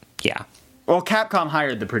 But, yeah. Well, Capcom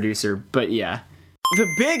hired the producer, but yeah.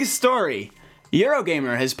 The big story!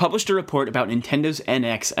 Eurogamer has published a report about Nintendo's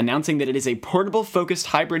NX, announcing that it is a portable-focused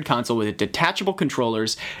hybrid console with detachable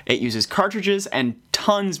controllers. It uses cartridges and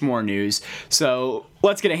tons more news. So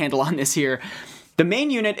let's get a handle on this here. The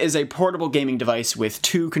main unit is a portable gaming device with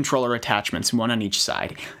 2 controller attachments, one on each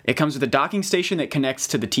side. It comes with a docking station that connects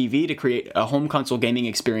to the TV to create a home console gaming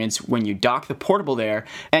experience when you dock the portable there,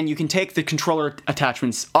 and you can take the controller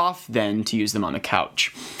attachments off then to use them on the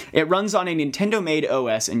couch. It runs on a Nintendo-made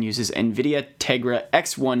OS and uses NVIDIA Tegra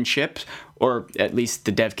X1 chips, or at least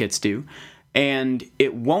the dev kits do, and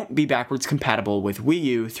it won't be backwards compatible with Wii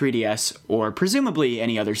U, 3DS, or presumably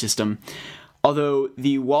any other system. Although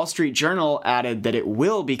the Wall Street Journal added that it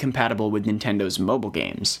will be compatible with Nintendo's mobile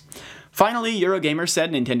games. Finally, Eurogamer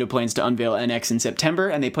said Nintendo plans to unveil NX in September,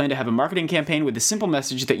 and they plan to have a marketing campaign with the simple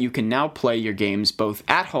message that you can now play your games both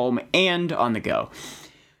at home and on the go.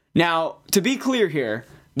 Now, to be clear here,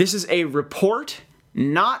 this is a report,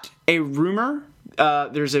 not a rumor.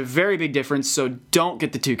 There's a very big difference, so don't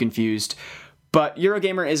get the two confused. But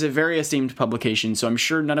Eurogamer is a very esteemed publication, so I'm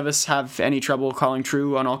sure none of us have any trouble calling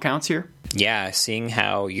true on all counts here. Yeah, seeing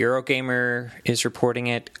how Eurogamer is reporting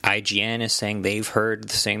it, IGN is saying they've heard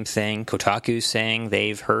the same thing, Kotaku's saying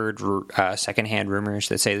they've heard secondhand rumors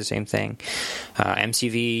that say the same thing,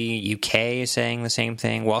 MCV UK is saying the same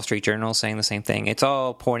thing, Wall Street Journal is saying the same thing. It's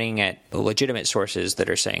all pointing at legitimate sources that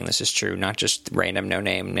are saying this is true, not just random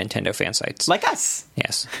no-name Nintendo fan sites. Like us!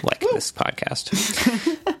 Yes, like this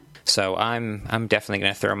podcast. So I'm definitely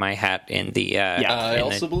going to throw my hat in the... I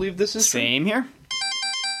also believe this is true. Same here.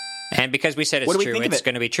 And because we said it's true, it's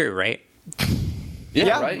going to be true, right?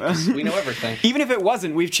 Yeah, right. 'Cause we know everything. Even if it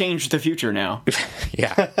wasn't, we've changed the future now.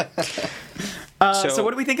 Yeah. So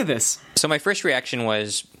what do we think of this? So my first reaction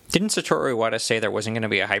was, didn't Satoru Iwata say there wasn't going to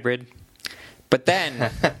be a hybrid? But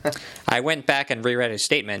then I went back and reread his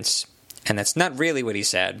statements, and that's not really what he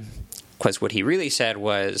said. Because what he really said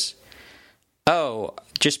was...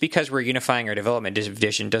 just because we're unifying our development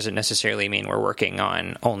division doesn't necessarily mean we're working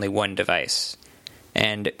on only one device.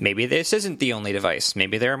 And maybe this isn't the only device.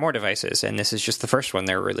 Maybe there are more devices, and this is just the first one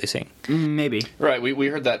they're releasing. Maybe. Right, we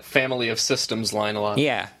heard that family of systems line a lot.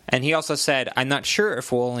 Yeah, and he also said, I'm not sure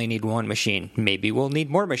if we'll only need one machine. Maybe we'll need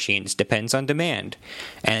more machines. Depends on demand.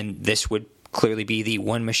 And this would clearly be the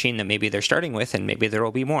one machine that maybe they're starting with, and maybe there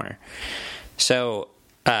will be more. So...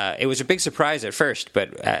 it was a big surprise at first,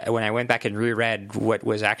 but when I went back and reread what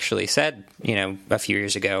was actually said, a few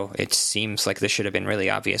years ago, it seems like this should have been really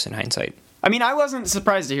obvious in hindsight. I mean, I wasn't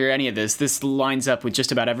surprised to hear any of this. This lines up with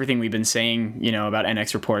just about everything we've been saying, about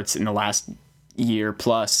NX reports in the last year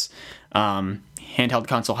plus. Handheld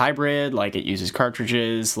console hybrid, like it uses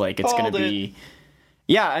cartridges, like it's going to be...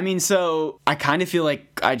 Yeah, I mean, so I kind of feel like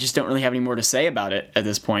I just don't really have any more to say about it at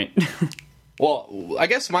this point. Well, I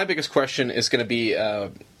guess my biggest question is going to be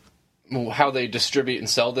how they distribute and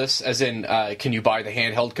sell this, as in, can you buy the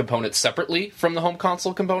handheld component separately from the home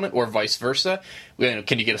console component, or vice versa?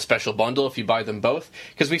 Can you get a special bundle if you buy them both?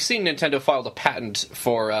 Because we've seen Nintendo filed a patent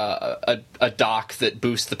for a dock that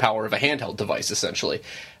boosts the power of a handheld device, essentially.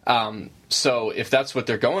 So if that's what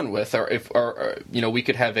they're going with, or we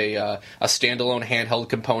could have a standalone handheld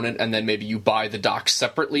component, and then maybe you buy the dock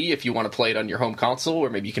separately if you want to play it on your home console, or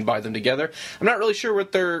maybe you can buy them together. I'm not really sure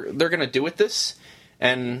what they're going to do with this.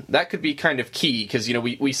 And that could be kind of key, because,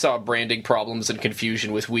 we saw branding problems and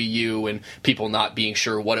confusion with Wii U and people not being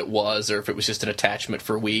sure what it was or if it was just an attachment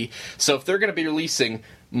for Wii. So if they're going to be releasing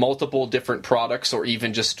multiple different products, or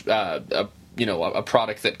even just a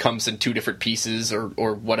product that comes in two different pieces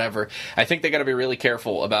or whatever, I think they got to be really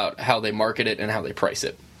careful about how they market it and how they price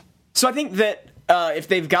it. So I think that if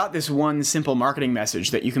they've got this one simple marketing message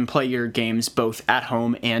that you can play your games both at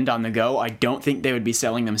home and on the go, I don't think they would be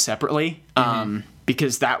selling them separately.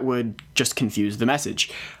 Because that would just confuse the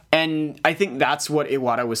message. And I think that's what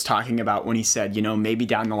Iwata was talking about when he said, maybe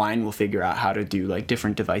down the line we'll figure out how to do like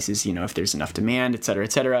different devices, if there's enough demand, et cetera,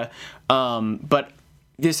 et cetera. But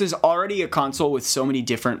this is already a console with so many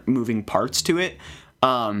different moving parts to it.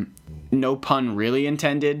 No pun really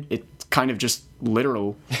intended. It's kind of just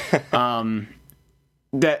literal.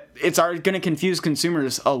 That it's going to confuse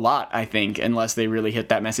consumers a lot, I think, unless they really hit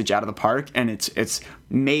that message out of the park. And it's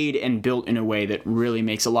made and built in a way that really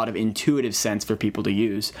makes a lot of intuitive sense for people to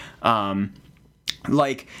use.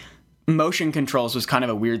 Like, motion controls was kind of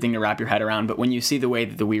a weird thing to wrap your head around, but when you see the way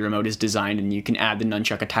that the Wii Remote is designed and you can add the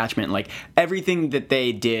nunchuck attachment, like, everything that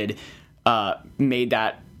they did made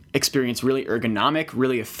that experience really ergonomic,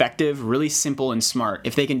 really effective, really simple and smart.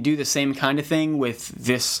 If they can do the same kind of thing with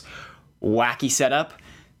this wacky setup,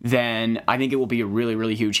 then I think it will be a really,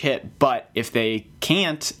 really huge hit. But if they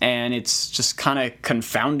can't, and it's just kind of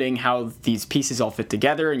confounding how these pieces all fit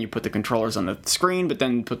together, and you put the controllers on the screen, but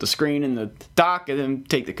then put the screen in the dock, and then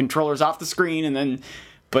take the controllers off the screen,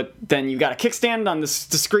 but then you got a kickstand on the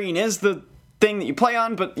screen is the thing that you play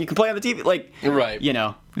on, but you can play on the TV. Like, right.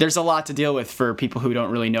 There's a lot to deal with for people who don't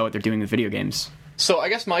really know what they're doing with video games. So I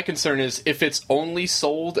guess my concern is if it's only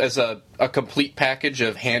sold as a complete package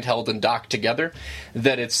of handheld and dock together,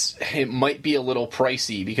 that it might be a little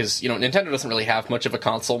pricey, because Nintendo doesn't really have much of a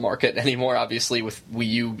console market anymore. Obviously, with Wii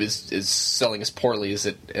U is selling as poorly as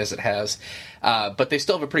it has, but they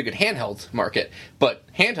still have a pretty good handheld market. But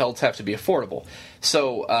handhelds have to be affordable.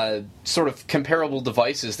 So sort of comparable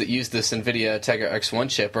devices that use this NVIDIA Tegra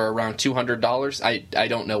X1 chip are around $200. I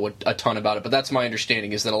don't know a ton about it, but that's my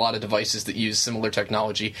understanding, is that a lot of devices that use similar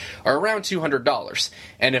technology are around $200.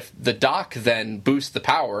 And if the dock then boosts the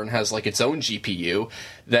power and has like its own GPU,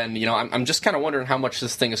 then I'm just kind of wondering how much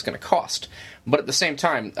this thing is going to cost. But at the same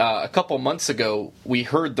time, a couple months ago, we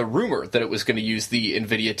heard the rumor that it was going to use the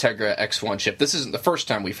NVIDIA Tegra X1 chip. This isn't the first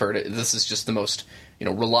time we've heard it. This is just the most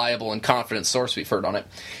reliable and confident source we've heard on it.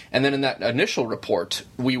 And then in that initial report,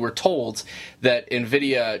 we were told that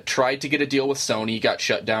NVIDIA tried to get a deal with Sony, got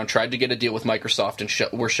shut down, tried to get a deal with Microsoft,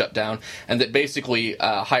 and were shut down, and that basically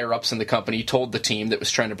higher-ups in the company told the team that was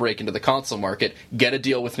trying to break into the console market, get a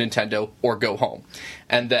deal with Nintendo or go home.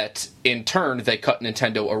 And that, in turn, they cut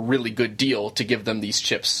Nintendo a really good deal to give them these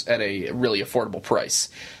chips at a really affordable price.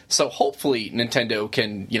 So hopefully Nintendo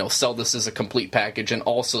can, sell this as a complete package and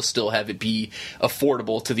also still have it be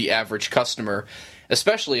affordable to the average customer,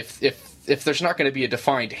 especially if there's not going to be a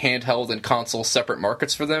defined handheld and console separate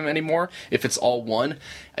markets for them anymore, if it's all one.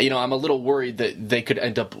 I'm a little worried that they could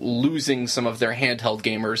end up losing some of their handheld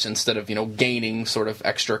gamers instead of, gaining sort of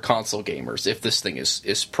extra console gamers if this thing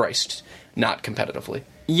is priced not competitively.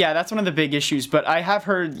 Yeah, that's one of the big issues, but I have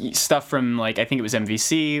heard stuff from, I think it was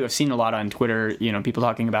MVC. I've seen a lot on Twitter, people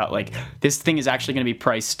talking about, this thing is actually going to be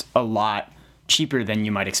priced a lot cheaper than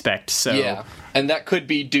you might expect. So yeah, and that could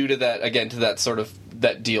be due to that, again, to that sort of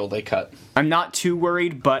that deal they cut. I'm not too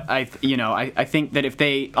worried, but I think that if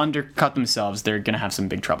they undercut themselves, they're going to have some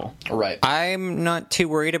big trouble. Right. I'm not too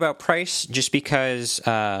worried about price, just because,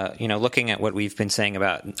 looking at what we've been saying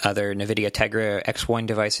about other NVIDIA Tegra X1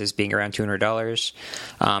 devices being around $200,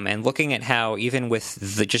 and looking at how even with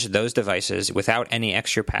just those devices, without any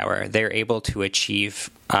extra power, they're able to achieve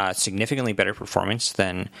significantly better performance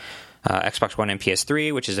than Xbox One and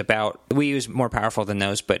PS3, which is about Wii U is more powerful than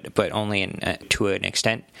those, but only to an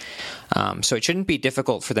extent. So it shouldn't be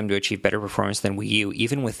difficult for them to achieve better performance than Wii U,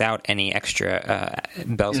 even without any extra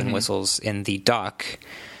bells and whistles in the dock.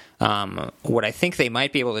 What I think they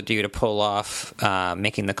might be able to do to pull off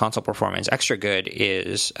making the console performance extra good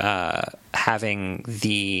is having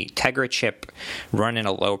the Tegra chip run in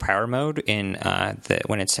a low power mode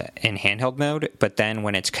when it's in handheld mode, but then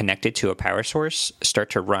when it's connected to a power source,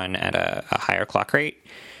 start to run at a higher clock rate.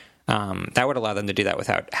 That would allow them to do that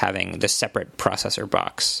without having the separate processor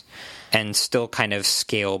box, and still kind of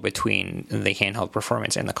scale between the handheld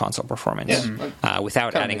performance and the console performance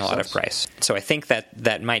without adding a lot of price. So I think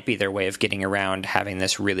that might be their way of getting around having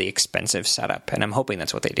this really expensive setup, and I'm hoping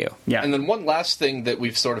that's what they do. Yeah. And then one last thing that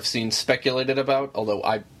we've sort of seen speculated about, although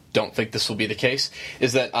I don't think this will be the case,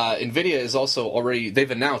 is that NVIDIA is also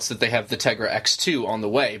they've announced that they have the Tegra X2 on the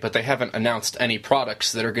way, but they haven't announced any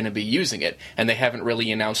products that are going to be using it, and they haven't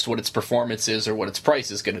really announced what its performance is or what its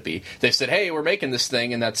price is going to be. They've said, hey, we're making this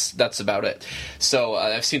thing, and that's about it. So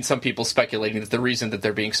I've seen some people speculating that the reason that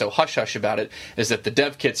they're being so hush-hush about it is that the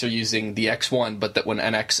dev kits are using the X1, but that when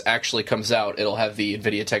NX actually comes out, it'll have the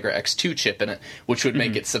NVIDIA Tegra X2 chip in it, which would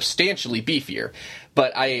make it substantially beefier.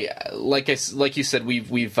 But like you said,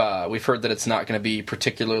 we've heard that it's not going to be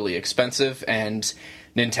particularly expensive, and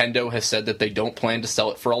Nintendo has said that they don't plan to sell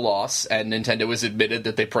it for a loss, and Nintendo has admitted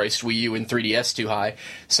that they priced Wii U and 3DS too high.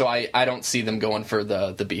 So I don't see them going for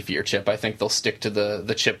the beefier chip. I think they'll stick to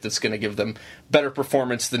the chip that's going to give them better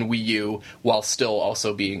performance than Wii U while still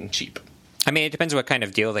also being cheap. I mean, it depends what kind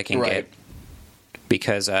of deal they can get,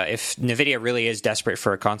 because if NVIDIA really is desperate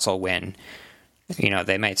for a console win,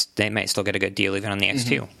 they might still get a good deal even on the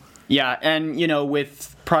X2. Yeah, and,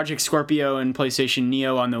 with Project Scorpio and PlayStation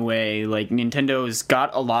Neo on the way, like, Nintendo's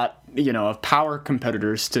got a lot, of power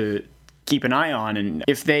competitors to keep an eye on, and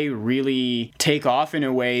if they really take off in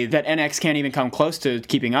a way that NX can't even come close to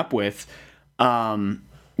keeping up with,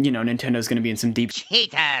 Nintendo's going to be in some deep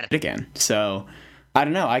shit again. So, I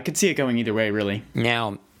don't know. I could see it going either way, really.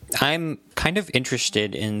 Now, I'm kind of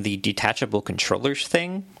interested in the detachable controllers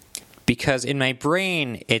thing, because in my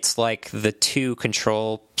brain, it's like the two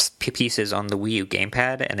control pieces on the Wii U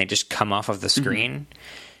gamepad, and they just come off of the screen. Mm-hmm.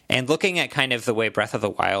 And looking at kind of the way Breath of the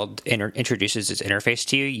Wild introduces its interface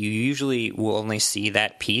to you, you usually will only see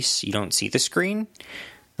that piece. You don't see the screen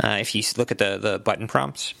if you look at the button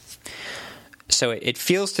prompts. So it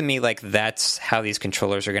feels to me like that's how these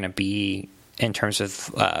controllers are going to be in terms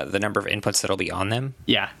of the number of inputs that'll be on them.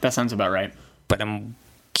 Yeah, that sounds about right. But I'm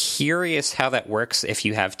curious how that works if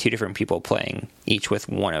you have two different people playing, each with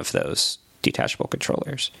one of those detachable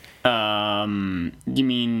controllers. You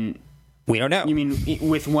mean... We don't know. You mean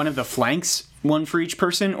with one of the flanks, one for each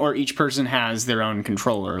person, or each person has their own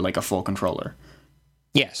controller, like a full controller?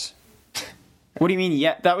 Yes. What do you mean?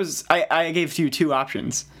 Yeah, that was... I gave you two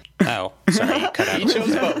options. Oh, sorry, you cut out. You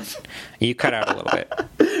chose both. You cut out a little bit.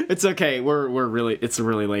 It's okay. It's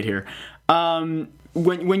really late here.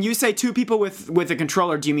 When you say two people with a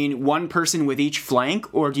controller, do you mean one person with each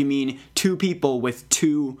flank, or do you mean two people with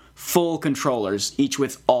two full controllers, each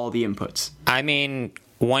with all the inputs? I mean,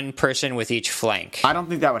 one person with each flank. I don't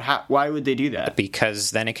think that would why would they do that?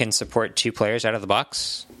 Because then it can support two players out of the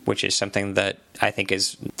box, which is something that I think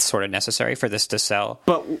is sort of necessary for this to sell.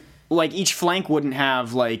 But like each flank wouldn't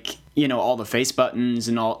have all the face buttons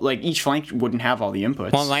and all, like each flank wouldn't have all the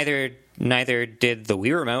inputs. Well, neither did the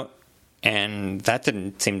Wii Remote, and that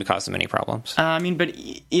didn't seem to cause them any problems. I mean, but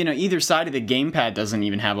either side of the gamepad doesn't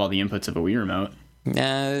even have all the inputs of a Wii Remote.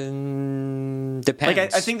 Depends.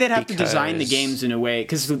 Like I think they'd have to design the games in a way,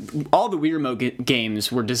 because all the Wii Remote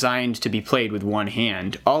games were designed to be played with one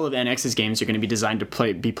hand. All of NX's games are going to be designed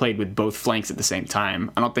to be played with both flanks at the same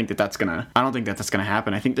time. I don't think that's gonna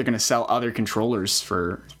happen. I think they're gonna sell other controllers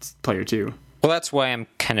for Player 2. Well, that's why I'm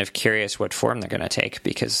kind of curious what form they're going to take,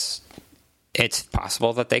 because it's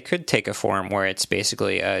possible that they could take a form where it's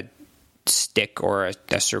basically a stick or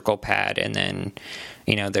a circle pad, and then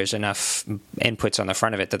there's enough inputs on the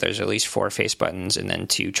front of it that there's at least 4 face buttons and then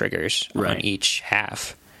 2 triggers on each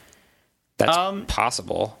half. That's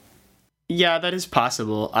possible. Yeah, that is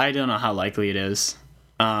possible. I don't know how likely it is.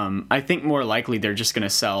 I think more likely they're just going to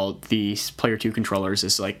sell these Player 2 controllers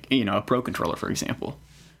as a Pro controller, for example.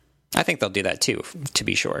 I think they'll do that too, to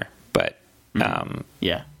be sure. But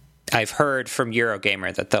yeah. I've heard from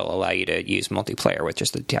Eurogamer that they'll allow you to use multiplayer with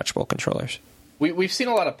just the detachable controllers. We've seen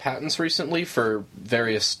a lot of patents recently for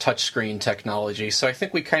various touchscreen technology, so I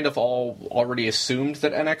think we kind of all already assumed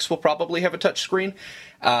that NX will probably have a touchscreen.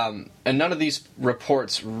 And none of these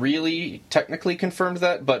reports really technically confirmed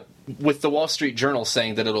that, but with the Wall Street Journal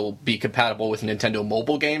saying that it'll be compatible with Nintendo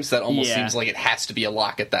mobile games, that almost seems like it has to be a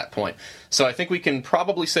lock at that point. So I think we can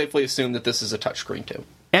probably safely assume that this is a touchscreen too.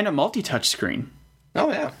 And a multi-touch screen. Oh,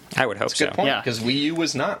 yeah. I would hope That's a good point, because Wii U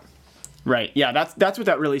was not. Right. Yeah, that's what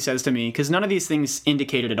that really says to me, because none of these things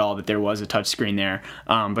indicated at all that there was a touchscreen there.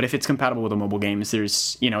 But if it's compatible with the mobile games,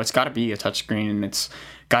 there's, it's got to be a touchscreen, and it's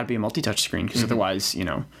got to be a multi-touch screen, because otherwise,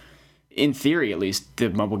 in theory at least, the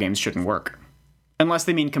mobile games shouldn't work. Unless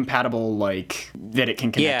they mean compatible, like, that it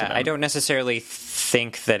can connect to them. I don't necessarily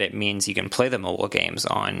think that it means you can play the mobile games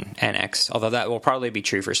on NX, although that will probably be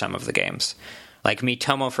true for some of the games. Like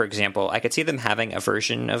Miitomo, for example, I could see them having a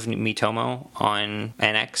version of Miitomo on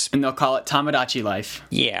NX. And they'll call it Tomodachi Life.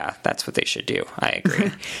 Yeah, that's what they should do. I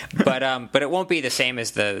agree. But it won't be the same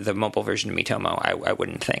as the mobile version of Miitomo, I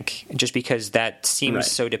wouldn't think. Just because that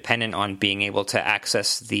seems so dependent on being able to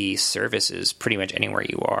access the services pretty much anywhere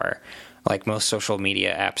you are, like most social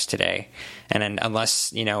media apps today. And then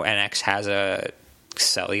unless, NX has a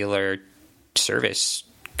cellular service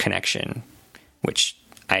connection, which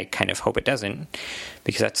I kind of hope it doesn't,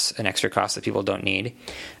 because that's an extra cost that people don't need.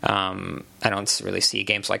 I don't really see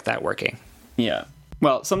games like that working. Yeah.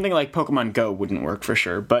 Well, something like Pokemon Go wouldn't work for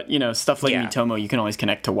sure, but, stuff like Miitomo, you can always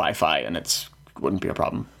connect to Wi-Fi, and it wouldn't be a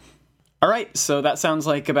problem. All right, so that sounds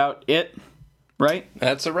like about it, right?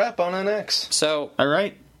 That's a wrap on NX. So, all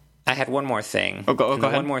right. I had one more thing. Go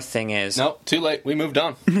ahead. One more thing is... No, too late. We moved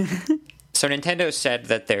on. So Nintendo said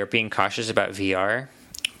that they're being cautious about VR,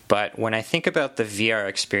 but when I think about the VR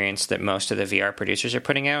experience that most of the VR producers are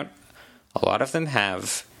putting out, a lot of them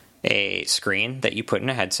have a screen that you put in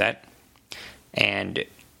a headset and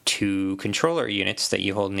 2 controller units that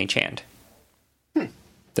you hold in each hand.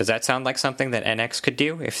 Does that sound like something that NX could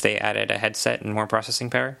do if they added a headset and more processing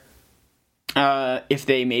power? If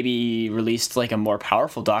they maybe released like a more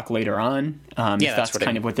powerful dock later on, if that's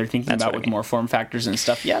kind of what they're thinking about with more form factors and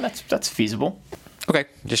stuff. Yeah, that's feasible. Okay,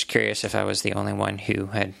 just curious if I was the only one who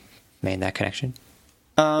had made that connection.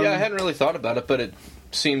 Yeah, I hadn't really thought about it, but it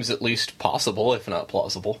seems at least possible, if not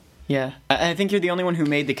plausible. Yeah, I think you're the only one who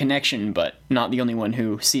made the connection, but not the only one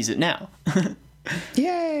who sees it now.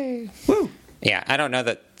 Yay! Woo! Yeah, I don't know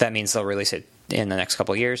that means they'll release it in the next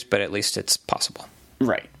couple of years, but at least it's possible.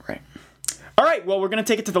 Right. All right, well, we're going to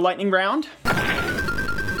take it to the lightning round.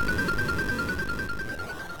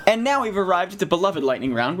 And now we've arrived at the beloved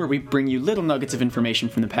lightning round, where we bring you little nuggets of information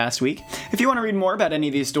from the past week. If you want to read more about any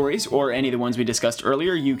of these stories, or any of the ones we discussed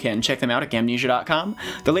earlier, you can check them out at Gamnesia.com.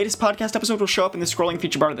 The latest podcast episode will show up in the scrolling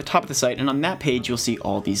feature bar at the top of the site, and on that page you'll see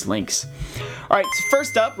all these links. Alright, so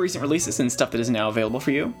first up, recent releases and stuff that is now available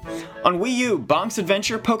for you. On Wii U, Bonk's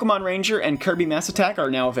Adventure, Pokemon Ranger, and Kirby Mass Attack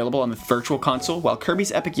are now available on the Virtual Console, while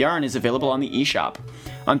Kirby's Epic Yarn is available on the eShop.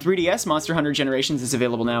 On 3DS, Monster Hunter Generations is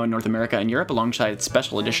available now in North America and Europe, alongside its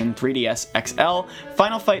Special Edition 3DS XL.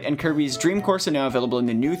 Final Fight and Kirby's Dream Course are now available in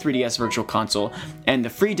the new 3DS Virtual Console, and the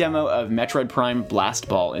free demo of Metroid Prime Blast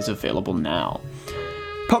Ball is available now.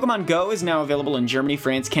 Pokemon Go is now available in Germany,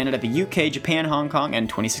 France, Canada, the UK, Japan, Hong Kong, and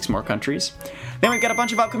 26 more countries. Then we've got a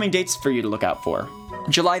bunch of upcoming dates for you to look out for.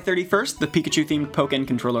 July 31st, the Pikachu-themed Pokken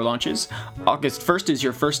controller launches. August 1st is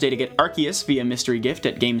your first day to get Arceus via mystery gift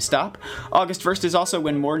at GameStop. August 1st is also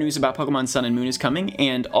when more news about Pokemon Sun and Moon is coming,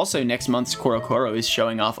 and also next month's CoroCoro is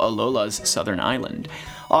showing off Alola's Southern Island.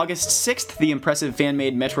 August 6th, the impressive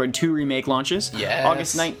fan-made Metroid 2 remake launches. Yes.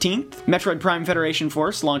 August 19th, Metroid Prime Federation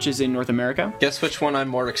Force launches in North America. Guess which one I'm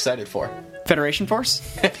more excited for? Federation Force?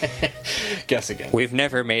 Guess again. We've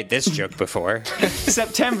never made this joke before.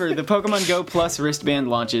 September, the Pokemon Go Plus wristband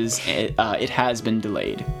launches. It has been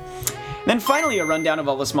delayed. Then finally, a rundown of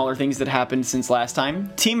all the smaller things that happened since last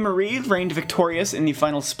time. Team Marie reigned victorious in the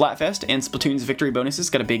final Splatfest, and Splatoon's victory bonuses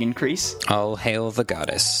got a big increase. All hail the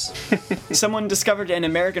goddess. Someone discovered an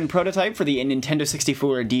American prototype for the Nintendo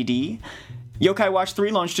 64 DD. Yokai Watch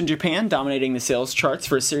 3 launched in Japan, dominating the sales charts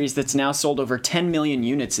for a series that's now sold over 10 million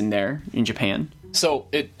units in Japan. So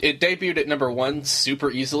it debuted at number 1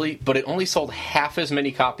 super easily, but it only sold half as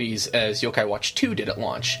many copies as Yokai Watch 2 did at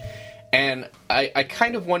launch. And I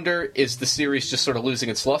kind of wonder, is the series just sort of losing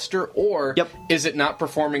its luster, or is it not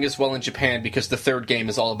performing as well in Japan because the third game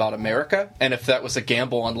is all about America? And if that was a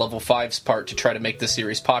gamble on Level 5's part to try to make the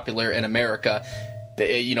series popular in America,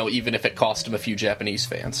 even if it cost them a few Japanese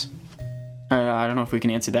fans. I don't know if we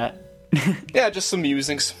can answer that. Yeah, just some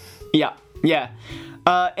musings. Yeah.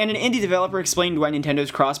 And an indie developer explained why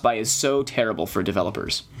Nintendo's cross-buy is so terrible for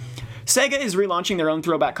developers. Sega is relaunching their own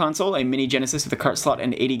throwback console, a mini Genesis with a cart slot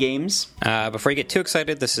and 80 games. Before you get too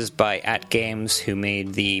excited, this is by AtGames, who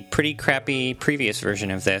made the pretty crappy previous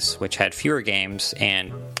version of this, which had fewer games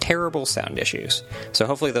and terrible sound issues. So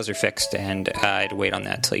hopefully those are fixed, and I'd wait on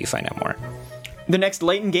that till you find out more. The next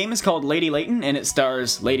Layton game is called Lady Layton, and it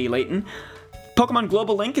stars Lady Layton. Pokemon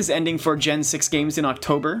Global Link is ending for Gen 6 games in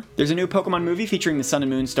October. There's a new Pokemon movie featuring the Sun and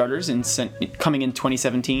Moon starters coming in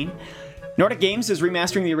 2017. Nordic Games is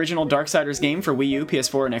remastering the original Darksiders game for Wii U,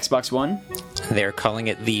 PS4, and Xbox One. They're calling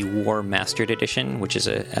it the War Mastered Edition, which is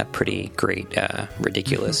a pretty great,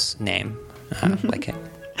 ridiculous name. Like it.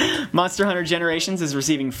 Monster Hunter Generations is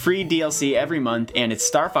receiving free DLC every month, and its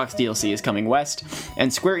Star Fox DLC is coming west,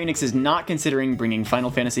 and Square Enix is not considering bringing Final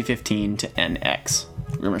Fantasy XV to NX.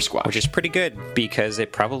 Rumor squash. Which is pretty good, because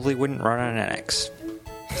it probably wouldn't run on NX.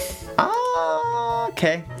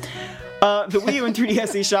 Okay. The Wii U and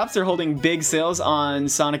 3DS eShops are holding big sales on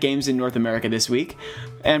Sonic games in North America this week,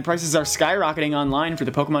 and prices are skyrocketing online for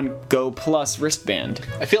the Pokemon Go Plus wristband.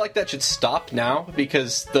 I feel like that should stop now,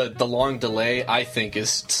 because the long delay, I think,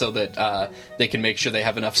 is so that they can make sure they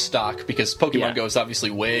have enough stock, because Pokemon Go is obviously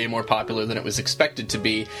way more popular than it was expected to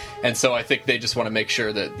be, and so I think they just want to make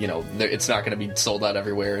sure that, it's not going to be sold out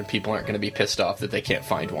everywhere and people aren't going to be pissed off that they can't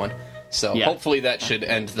find one. So hopefully that should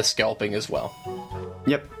end the scalping as well.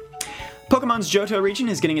 Yep. Pokemon's Johto region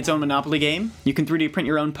is getting its own Monopoly game. You can 3D print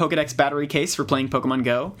your own Pokedex battery case for playing Pokemon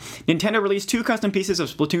Go. Nintendo released 2 custom pieces of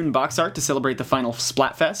Splatoon box art to celebrate the final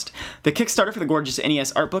Splatfest. The Kickstarter for the gorgeous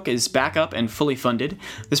NES art book is back up and fully funded.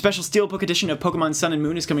 The special Steelbook edition of Pokemon Sun and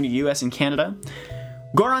Moon is coming to the US and Canada.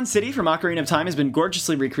 Goron City from Ocarina of Time has been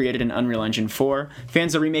gorgeously recreated in Unreal Engine 4.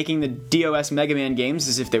 Fans are remaking the DOS Mega Man games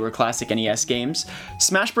as if they were classic NES games.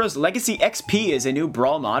 Smash Bros. Legacy XP is a new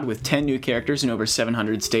brawl mod with 10 new characters and over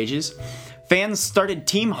 700 stages. Fans started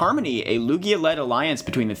Team Harmony, a Lugia-led alliance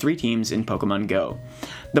between the 3 teams in Pokemon Go.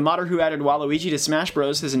 The modder who added Waluigi to Smash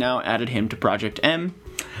Bros. Has now added him to Project M.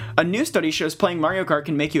 A new study shows playing Mario Kart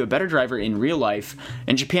can make you a better driver in real life,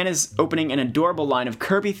 and Japan is opening an adorable line of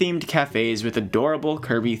Kirby-themed cafes with adorable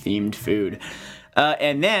Kirby-themed food.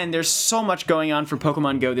 And then there's so much going on for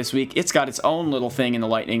Pokemon Go this week, it's got its own little thing in the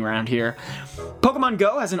lightning round here. Pokemon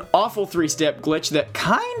Go has an awful 3-step glitch that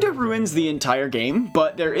kinda ruins the entire game,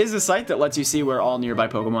 but there is a site that lets you see where all nearby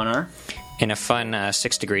Pokemon are. In a fun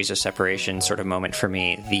 6 degrees of separation sort of moment for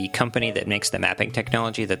me, the company that makes the mapping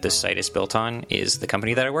technology that this site is built on is the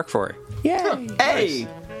company that I work for. Yay! Hey!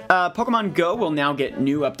 Pokemon Go will now get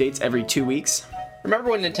new updates every 2 weeks.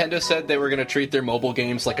 Remember when Nintendo said they were going to treat their mobile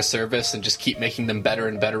games like a service and just keep making them better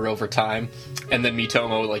and better over time? And then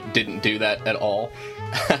Miitomo didn't do that at all.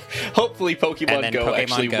 Hopefully Pokemon Go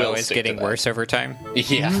actually will is getting worse over time.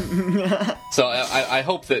 Yeah. So I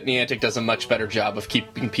hope that Niantic does a much better job of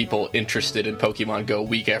keeping people interested in Pokemon Go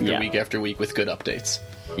week after week after week with good updates.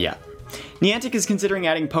 Yeah. Niantic is considering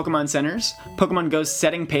adding Pokemon Centers. Pokemon Go's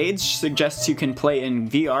setting page suggests you can play in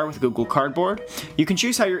VR with Google Cardboard. You can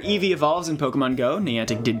choose how your Eevee evolves in Pokemon Go.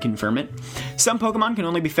 Niantic did confirm it. Some Pokemon can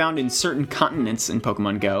only be found in certain continents in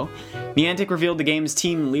Pokemon Go. Niantic revealed the game's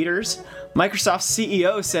team leaders. Microsoft's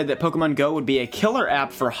CEO said that Pokemon Go would be a killer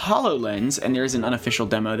app for HoloLens, and there's an unofficial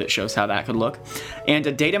demo that shows how that could look. And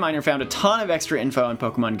a data miner found a ton of extra info on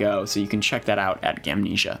Pokemon Go, so you can check that out at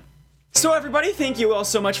Gamnesia. So everybody, thank you all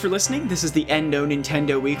so much for listening. This is the Endo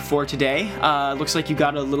Nintendo Week for today. Looks like you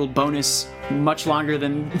got a little bonus, much longer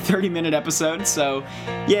than 30-minute episode, so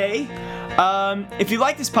yay. If you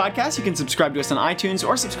like this podcast, you can subscribe to us on iTunes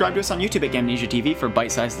or subscribe to us on YouTube at Gamnesia TV for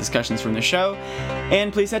bite-sized discussions from the show.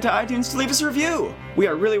 And please head to iTunes to leave us a review. We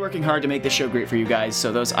are really working hard to make this show great for you guys,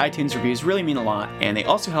 so those iTunes reviews really mean a lot, and they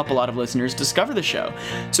also help a lot of listeners discover the show.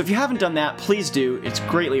 So if you haven't done that, please do. It's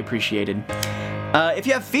greatly appreciated. If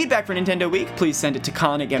you have feedback for Nintendo Week, please send it to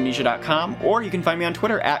Colin@Gamnesia.com, or you can find me on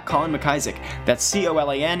Twitter at Colin McIsaac. That's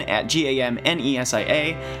COLIN at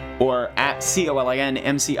GAMNESIA, or at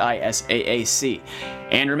COLINMCISAAC.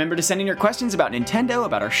 And remember to send in your questions about Nintendo,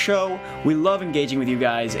 about our show. We love engaging with you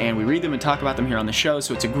guys, and we read them and talk about them here on the show,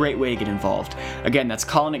 so it's a great way to get involved. Again, that's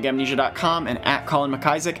Colin@Gamnesia.com and at Colin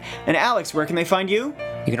McIsaac. And Alex, where can they find you?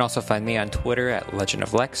 You can also find me on Twitter at Legend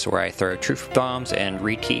of Lex, where I throw truth bombs and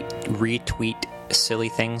retweet silly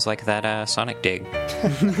things like that Sonic dig.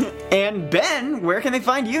 And Ben, where can they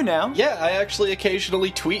find you now? Yeah, I actually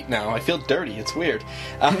occasionally tweet now. I feel dirty. It's weird.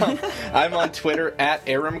 I'm on Twitter at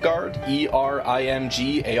Erimgard,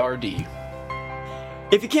 ERIMGARD.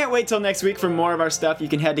 If you can't wait till next week for more of our stuff, you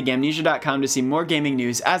can head to Gamnesia.com to see more gaming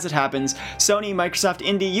news as it happens, Sony, Microsoft,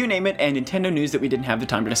 Indie, you name it, and Nintendo news that we didn't have the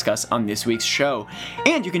time to discuss on this week's show.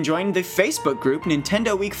 And you can join the Facebook group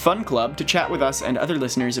Nintendo Week Fun Club to chat with us and other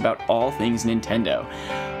listeners about all things Nintendo.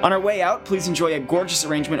 On our way out, please enjoy a gorgeous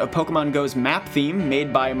arrangement of Pokemon Go's map theme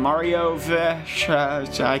made by Mario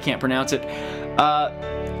I can't pronounce it.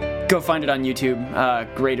 Go find it on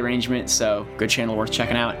YouTube. Great arrangement, so good channel worth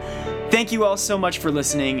checking out. Thank you all so much for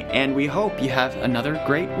listening, and we hope you have another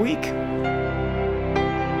great week.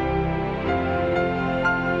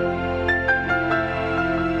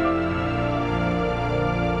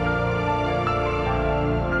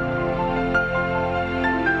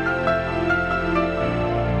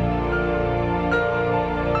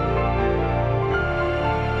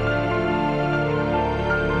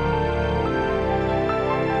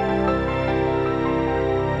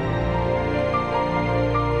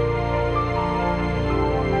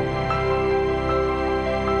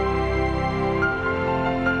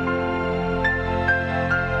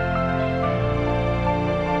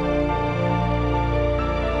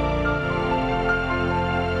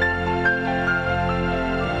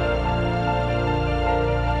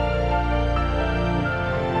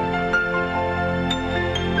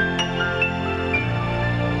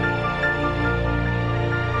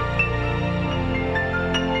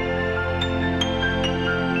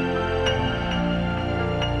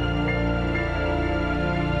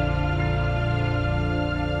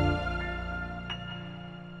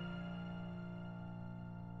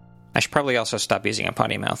 should probably also stop using a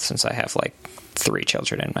potty mouth since I have like 3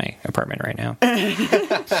 children in my apartment right now.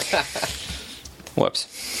 Whoops.